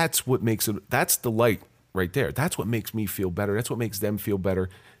 that's what makes it. That's the light. Right there. That's what makes me feel better. That's what makes them feel better.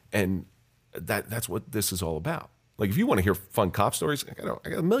 And that's what this is all about. Like, if you want to hear fun cop stories, I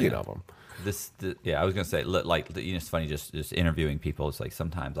got a million of them. I was going to say, like, you know, it's funny just interviewing people. It's like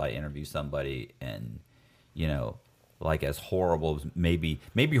sometimes I interview somebody and, you know, like as horrible as maybe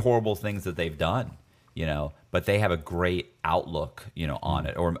horrible things that they've done, you know, but they have a great outlook, you know, on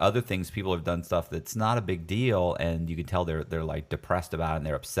it. Or other things, people have done stuff that's not a big deal, and you can tell they're like depressed about it and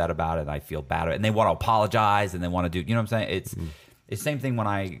they're upset about it, and I feel bad about it, and they want to apologize and they want to do, you know what I'm saying? It's the same thing when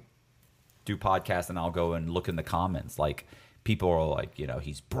I do podcasts and I'll go and look in the comments. Like, people are like, you know,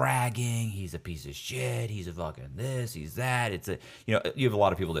 he's bragging, he's a piece of shit, he's a fucking this, he's that. It's a, you know, you have a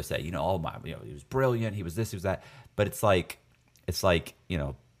lot of people that say, you know, oh my, you know, he was brilliant, he was this, he was that. But it's like, you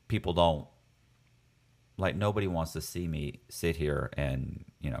know, people don't. Like, nobody wants to see me sit here and,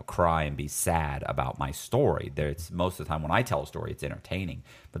 you know, cry and be sad about my story. It's most of the time when I tell a story, it's entertaining.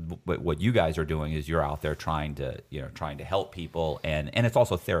 But what you guys are doing is you're out there trying to help people, and it's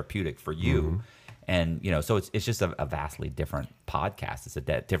also therapeutic for you. Mm-hmm. And, you know, so it's just a vastly different podcast. It's a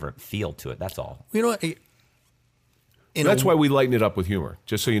different feel to it. That's all. You know, that's why we lighten it up with humor.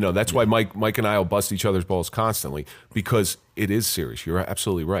 Just so you know, that's why Mike and I will bust each other's balls constantly, because it is serious. You're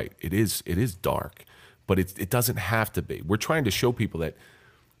absolutely right. It is dark. But it doesn't have to be. We're trying to show people that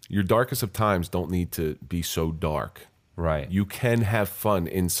your darkest of times don't need to be so dark. Right. You can have fun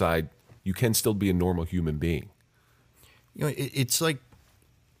inside. You can still be a normal human being. You know, it's like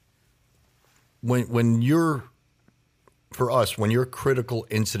when your critical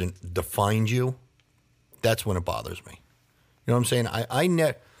incident defines you, that's when it bothers me. You know what I'm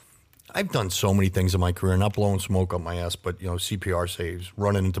saying? I've done so many things in my career, not blowing smoke up my ass, but, you know, CPR saves,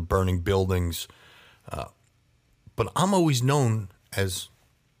 running into burning buildings. But I'm always known as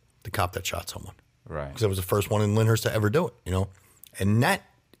the cop that shot someone. Right. Because I was the first one in Lyndhurst to ever do it, you know? And that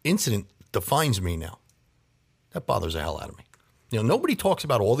incident defines me now. That bothers the hell out of me. You know, nobody talks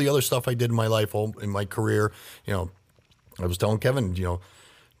about all the other stuff I did in my life, in my career. You know, I was telling Kevin, you know,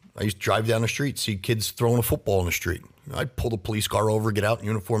 I used to drive down the street, see kids throwing a football in the street. You know, I'd pull the police car over, get out in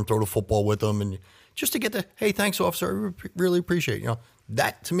uniform, throw the football with them, and just to get the, hey, thanks, officer, I really appreciate it. You know,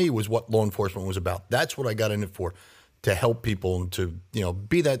 that to me was what law enforcement was about. That's what I got in it for, to help people and to, you know,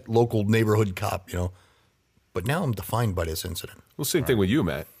 be that local neighborhood cop, you know. But now I'm defined by this incident. Well, same thing with you,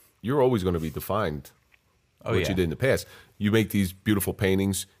 Matt. You're always going to be defined by what you did in the past. You make these beautiful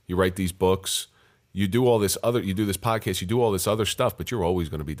paintings, you write these books, you do all this other, you do this podcast, you do all this other stuff, but you're always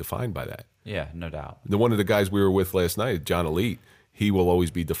going to be defined by that. Yeah, no doubt. One of the guys we were with last night, John Elite, he will always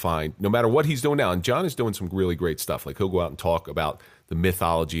be defined, no matter what he's doing now. And John is doing some really great stuff. Like, he'll go out and talk about the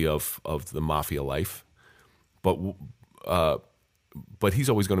mythology of the mafia life, but he's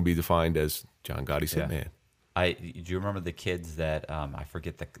always going to be defined as John Gotti's hitman. Do you remember the kids that I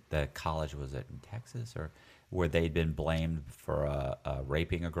forget the college, was it in Texas, or where they'd been blamed for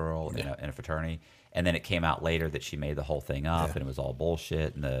raping a girl in a fraternity, and then it came out later that she made the whole thing up and it was all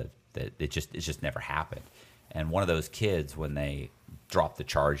bullshit, and that it just never happened. And one of those kids, when they dropped the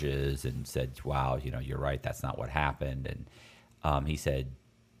charges and said, "Wow, you know, you're right, that's not what happened," and he said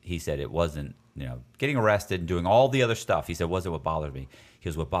it wasn't, you know, getting arrested and doing all the other stuff. He said, wasn't what bothered me. He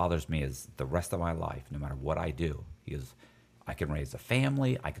goes, what bothers me is the rest of my life, no matter what I do. He goes, I can raise a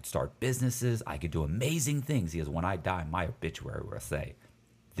family, I could start businesses, I could do amazing things. He goes, when I die, my obituary will say,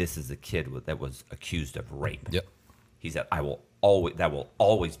 this is a kid that was accused of rape. Yep. He said, I will will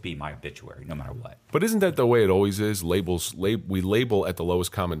always be my obituary, no matter what. But isn't that the way it always is? We label at the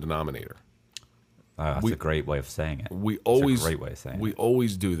lowest common denominator. That's a great way of saying it. It's a great way of saying it. We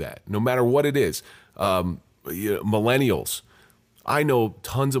always do that, no matter what it is. Millennials. I know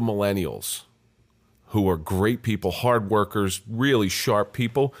tons of millennials who are great people, hard workers, really sharp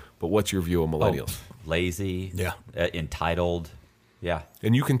people. But what's your view of millennials? Lazy, entitled,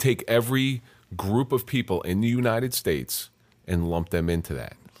 And you can take every group of people in the United States and lump them into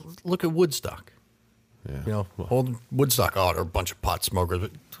that. Look at Woodstock. Yeah. Old Woodstock, they're a bunch of pot smokers.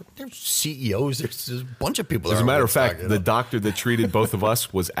 But there's CEOs. There's a bunch of people. As a matter of fact, the doctor that treated both of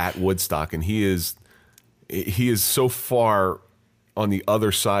us was at Woodstock, and he is so far on the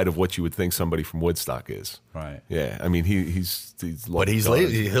other side of what you would think somebody from Woodstock is. Right. Yeah. I mean, he's but he's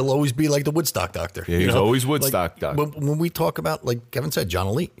lazy. He'll always be like the Woodstock doctor. Yeah, he's always Woodstock doctor. When we talk about, like Kevin said, John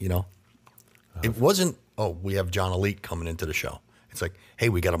Elite, it wasn't, we have John Elite coming into the show. It's like, hey,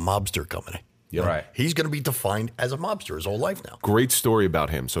 we got a mobster coming in. Right. He's going to be defined as a mobster his whole life now. Great story about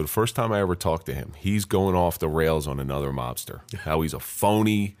him. So the first time I ever talked to him, he's going off the rails on another mobster. How he's a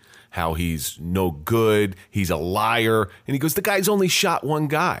phony, how he's no good, he's a liar. And he goes, the guy's only shot one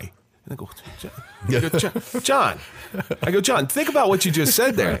guy. And I go, John, think about what you just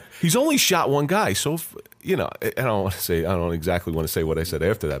said there. He's only shot one guy. So, I don't exactly want to say what I said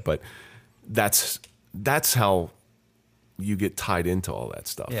after that, but that's how you get tied into all that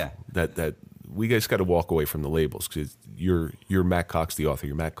stuff. Yeah. That we guys got to walk away from the labels, because you're Matt Cox the author,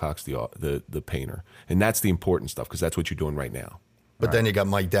 you're Matt Cox the painter, and that's the important stuff, because that's what you're doing right now. But then you got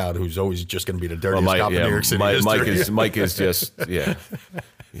Mike Dowd, who's always just going to be the dirtiest cop in New York City. Mike is just God.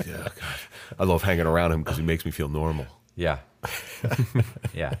 I love hanging around him because he makes me feel normal. Yeah,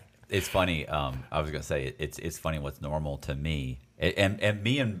 yeah. It's funny. I was going to say it's funny what's normal to me, and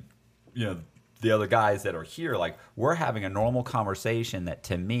me and the other guys that are here, like, we're having a normal conversation that,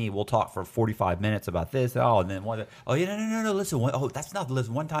 to me, we'll talk for 45 minutes about this. And then no, listen. That's not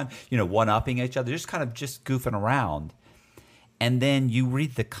listen. One time, one-upping each other, just kind of goofing around. And then you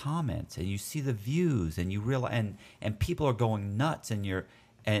read the comments and you see the views and you realize, and people are going nuts, and you're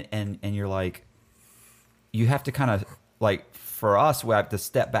like, you have to kind of, like, for us, we have to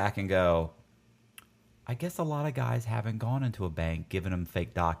step back and go, I guess a lot of guys haven't gone into a bank, given them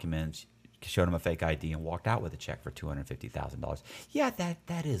fake documents, showed them a fake ID, and walked out with a check for $250,000. Yeah,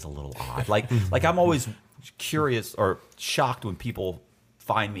 that is a little odd. Like I'm always curious or shocked when people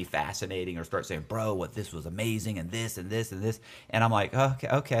find me fascinating or start saying, bro, what this was amazing, and this and this and this. And I'm like,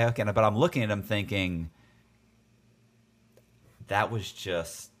 okay. But I'm looking at them thinking, that was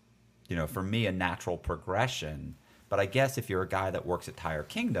just, for me, a natural progression. But I guess if you're a guy that works at Tire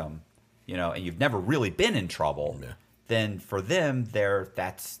Kingdom, and you've never really been in trouble, then for them,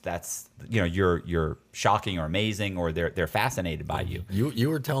 that's you're shocking or amazing, or they're fascinated by you. You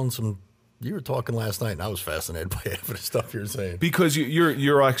were telling you were talking last night, and I was fascinated by half of the stuff you're saying. Because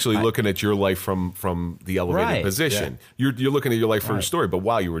you're actually looking at your life from the elevated position. Yeah. You're looking at your life for a story, but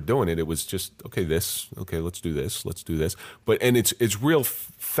while you were doing it, it was just, let's do this. And it's real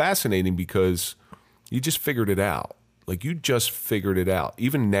fascinating, because you just figured it out. Like, you just figured it out.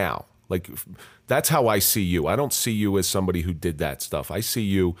 Even now, like, that's how I see you. I don't see you as somebody who did that stuff. I see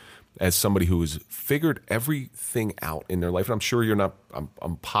you as somebody who has figured everything out in their life. And I'm sure you're not,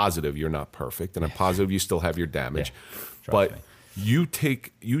 I'm positive you're not perfect, and I'm positive you still have your damage. Yeah, but you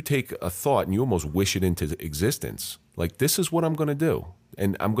take a thought and you almost wish it into existence. Like, this is what I'm going to do,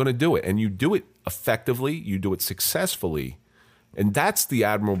 and I'm going to do it. And you do it effectively, you do it successfully. And that's the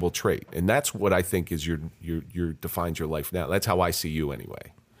admirable trait. And that's what I think is your defines your life now. That's how I see you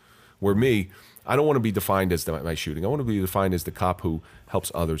anyway. Where me, I don't want to be defined as my shooting. I want to be defined as the cop who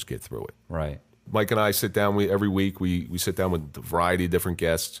helps others get through it. Right. Mike and I sit down every week. We sit down with a variety of different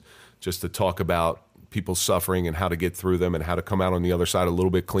guests just to talk about people's suffering and how to get through them and how to come out on the other side a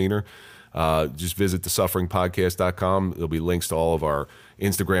little bit cleaner. Just visit thesufferingpodcast.com. There'll be links to all of our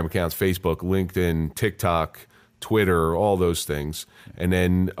Instagram accounts, Facebook, LinkedIn, TikTok, Twitter, all those things. And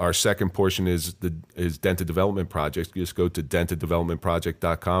then our second portion is Dented Development Project. You just go to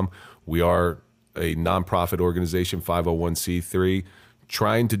denteddevelopmentproject.com. We are a nonprofit organization, 501c3,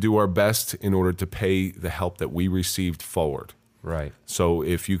 trying to do our best in order to pay the help that we received forward. Right. So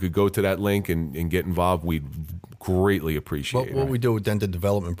if you could go to that link and get involved, we'd greatly appreciate it. What we do with Dented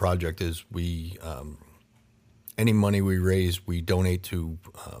Development Project is we, any money we raise, we donate to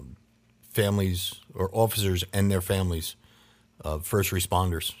families or officers and their families of first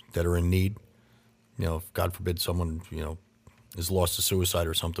responders that are in need. If God forbid someone, is lost to suicide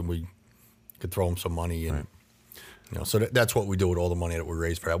or something, we could throw them some money and so that's what we do with all the money that we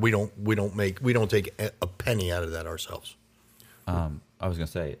raise for that. We don't take a penny out of that ourselves. I was going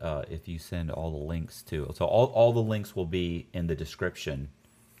to say, if you send all the links to, so all the links will be in the description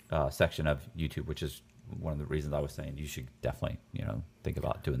section of YouTube, which is one of the reasons I was saying you should definitely, think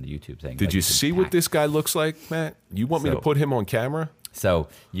about doing the YouTube thing. Did you see what this guy looks like, Matt? You want me to put him on camera? So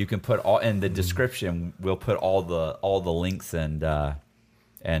you can put all in the description. We'll put all the links and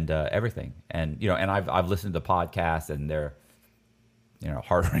everything. And and I've listened to podcasts, and they're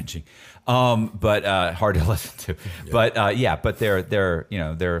heart wrenching, but hard to listen to. Yeah. But they're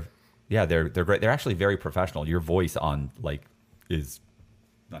great. They're actually very professional. Your voice on is.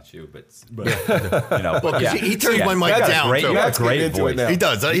 Not you, but he turns my mic down. You got a great voice. He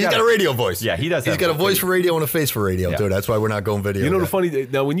does. He's got a radio voice. Yeah, he does. He's got a voice for radio and a face for radio too. That's why we're not going video. The funny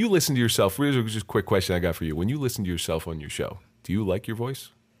now, when you listen to yourself, here's just a quick question I got for you. When you listen to yourself on your show, do you like your voice?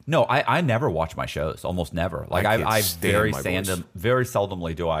 No, I never watch my shows. Almost never. Like I very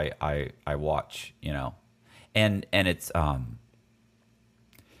seldomly do I watch. And it's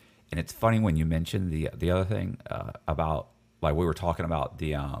funny when you mentioned the other thing about. Like we were talking about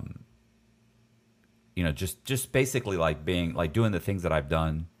the, just basically like being like doing the things that I've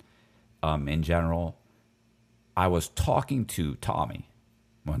done, in general. I was talking to Tommy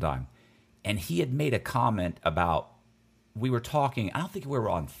one time, and he had made a comment about we were talking. I don't think we were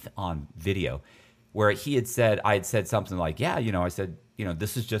on video, where he had said I had said something like, yeah, I said,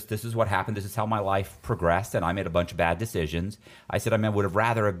 this is what happened. This is how my life progressed, and I made a bunch of bad decisions. I said, I would have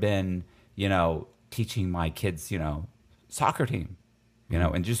rather have been, teaching my kids, soccer team,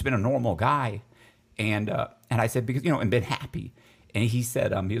 and just been a normal guy, and I said because and been happy, and he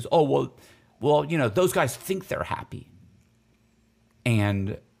said he goes, oh well those guys think they're happy,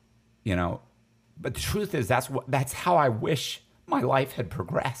 and but the truth is that's how I wish my life had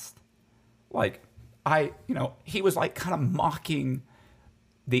progressed. Like he was like kind of mocking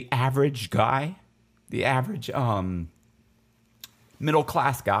the average guy, the average middle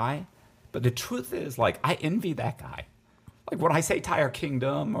class guy, but the truth is like I envy that guy. Like when I say Tire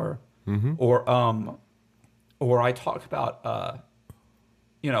Kingdom or I talk about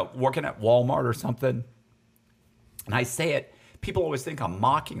working at Walmart or something, and I say it, people always think I'm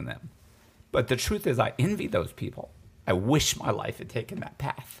mocking them. But the truth is I envy those people. I wish my life had taken that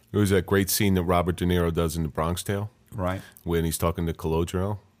path. There was that great scene that Robert De Niro does in The Bronx Tale. Right. When he's talking to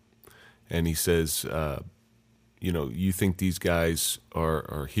Colodro, and he says, you think these guys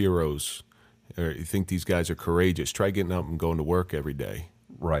are heroes, or you think these guys are courageous, try getting up and going to work every day.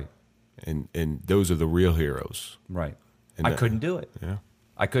 Right. And those are the real heroes. Right. And I couldn't do it. Yeah.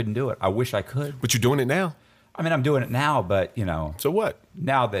 I couldn't do it. I wish I could. But you're doing it now. I'm doing it now, but, So what?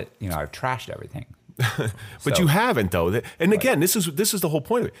 Now that, I've trashed everything. But you haven't, though. And again, this is the whole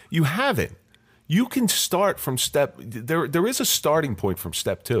point of it. You haven't. You can start from there is a starting point from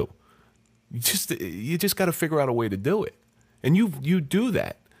step 2. You just got to figure out a way to do it. And you do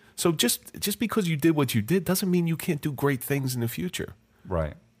that. So just because you did what you did doesn't mean you can't do great things in the future.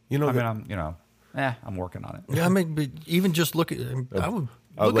 Right. I'm working on it. Yeah, but even just look at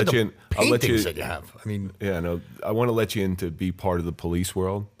I'll let you in. Paintings that you have. I want to let you in to be part of the police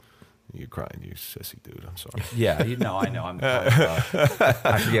world. You're crying, you sissy dude. I'm sorry. Yeah, I know. I'm.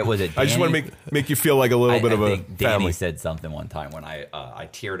 I forget. Was it? Danny? I just want to make you feel like a little bit of a family. Danny said something one time when I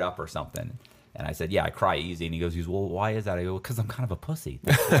teared up or something. And I said, yeah, I cry easy. And he goes, well, why is that? I go, because I'm kind of a pussy.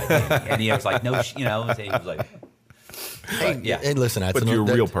 And he was like, no, and he was like, yeah. Hey, listen, but you're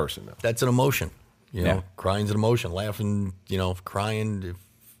a real person, though. That's an emotion. Crying's an emotion. Laughing, crying.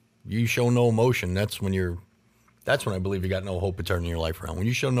 If you show no emotion, that's when I believe you got no hope of turning your life around. When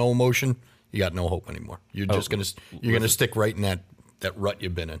you show no emotion, you got no hope anymore. You're just gonna stick right in that rut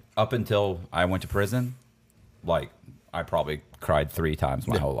you've been in. Up until I went to prison, like I probably cried 3 times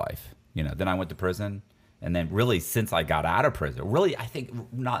my whole life. Then I went to prison, and then really since I got out of prison, really I think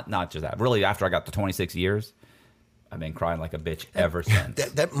not just that, really after I got to 26 years, I've been crying like a bitch ever since.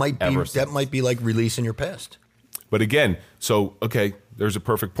 That might be like releasing your past. But again, so okay, there's a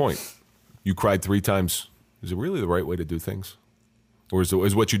perfect point. You cried 3 times. Is it really the right way to do things, or is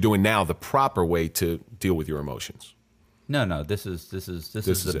what you're doing now the proper way to deal with your emotions? No. This is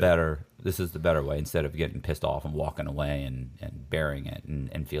the better way. Instead of getting pissed off and walking away and burying it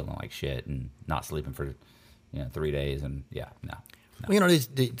and feeling like shit and not sleeping for 3 days and no. Well,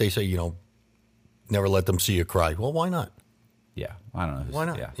 they say never let them see you cry. Well, why not? Yeah, I don't know. Why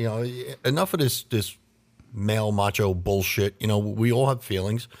not? Yeah. Enough of this male macho bullshit. We all have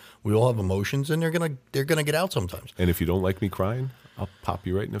feelings, we all have emotions, and they're gonna get out sometimes. And if you don't like me crying, I'll pop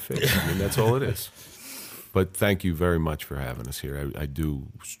you right in the face. That's all it is. But thank you very much for having us here. I do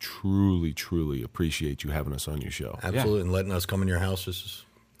truly, truly appreciate you having us on your show. Absolutely, and letting us come in your house. This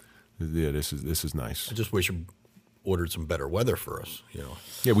is nice. I just wish ordered some better weather for us. You know.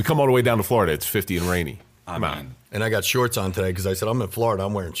 Yeah, we come all the way down to Florida. It's 50 and rainy. Come on. And I got shorts on today because I said I'm in Florida.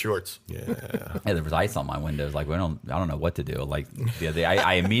 I'm wearing shorts. Yeah. Yeah, there was ice on my windows. Like I don't know what to do. Like the other day,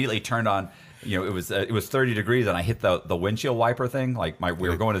 I immediately turned on. You know, it was 30 degrees, and I hit the windshield wiper thing. Like we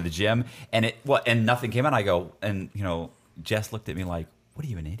were going to the gym, and and nothing came out. I go, and you know, Jess looked at me like, "What are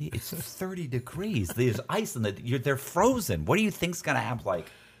you, an idiot? It's 30 degrees. There's ice in they're frozen. What do you think's gonna happen?" Like,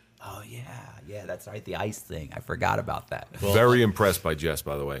 oh yeah, that's right, the ice thing. I forgot about that. Well, very impressed by Jess,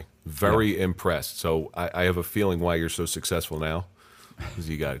 by the way. Very impressed. So I have a feeling why you're so successful now, because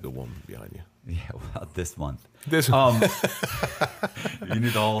you got a good woman behind you. Yeah, well, this month. You need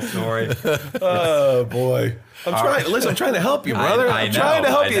the whole story. Oh boy, I'm trying to help you, brother. I'm trying to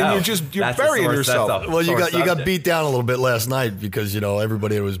help you, and you're burying yourself. Well, you got beat down a little bit last night because you know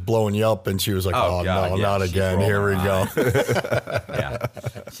everybody was blowing you up, and she was like, "Oh, God, no, not again. Here we go." Yeah,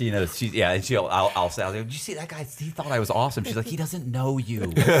 she knows. And I'll say, "Did you see that guy? He thought I was awesome." She's like, "He doesn't know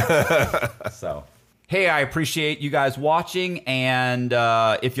you." So. Hey, I appreciate you guys watching, and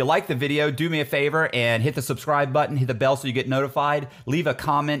if you like the video, do me a favor and hit the subscribe button, hit the bell so you get notified, leave a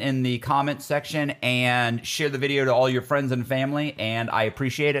comment in the comment section, and share the video to all your friends and family, and I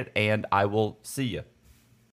appreciate it, and I will see you.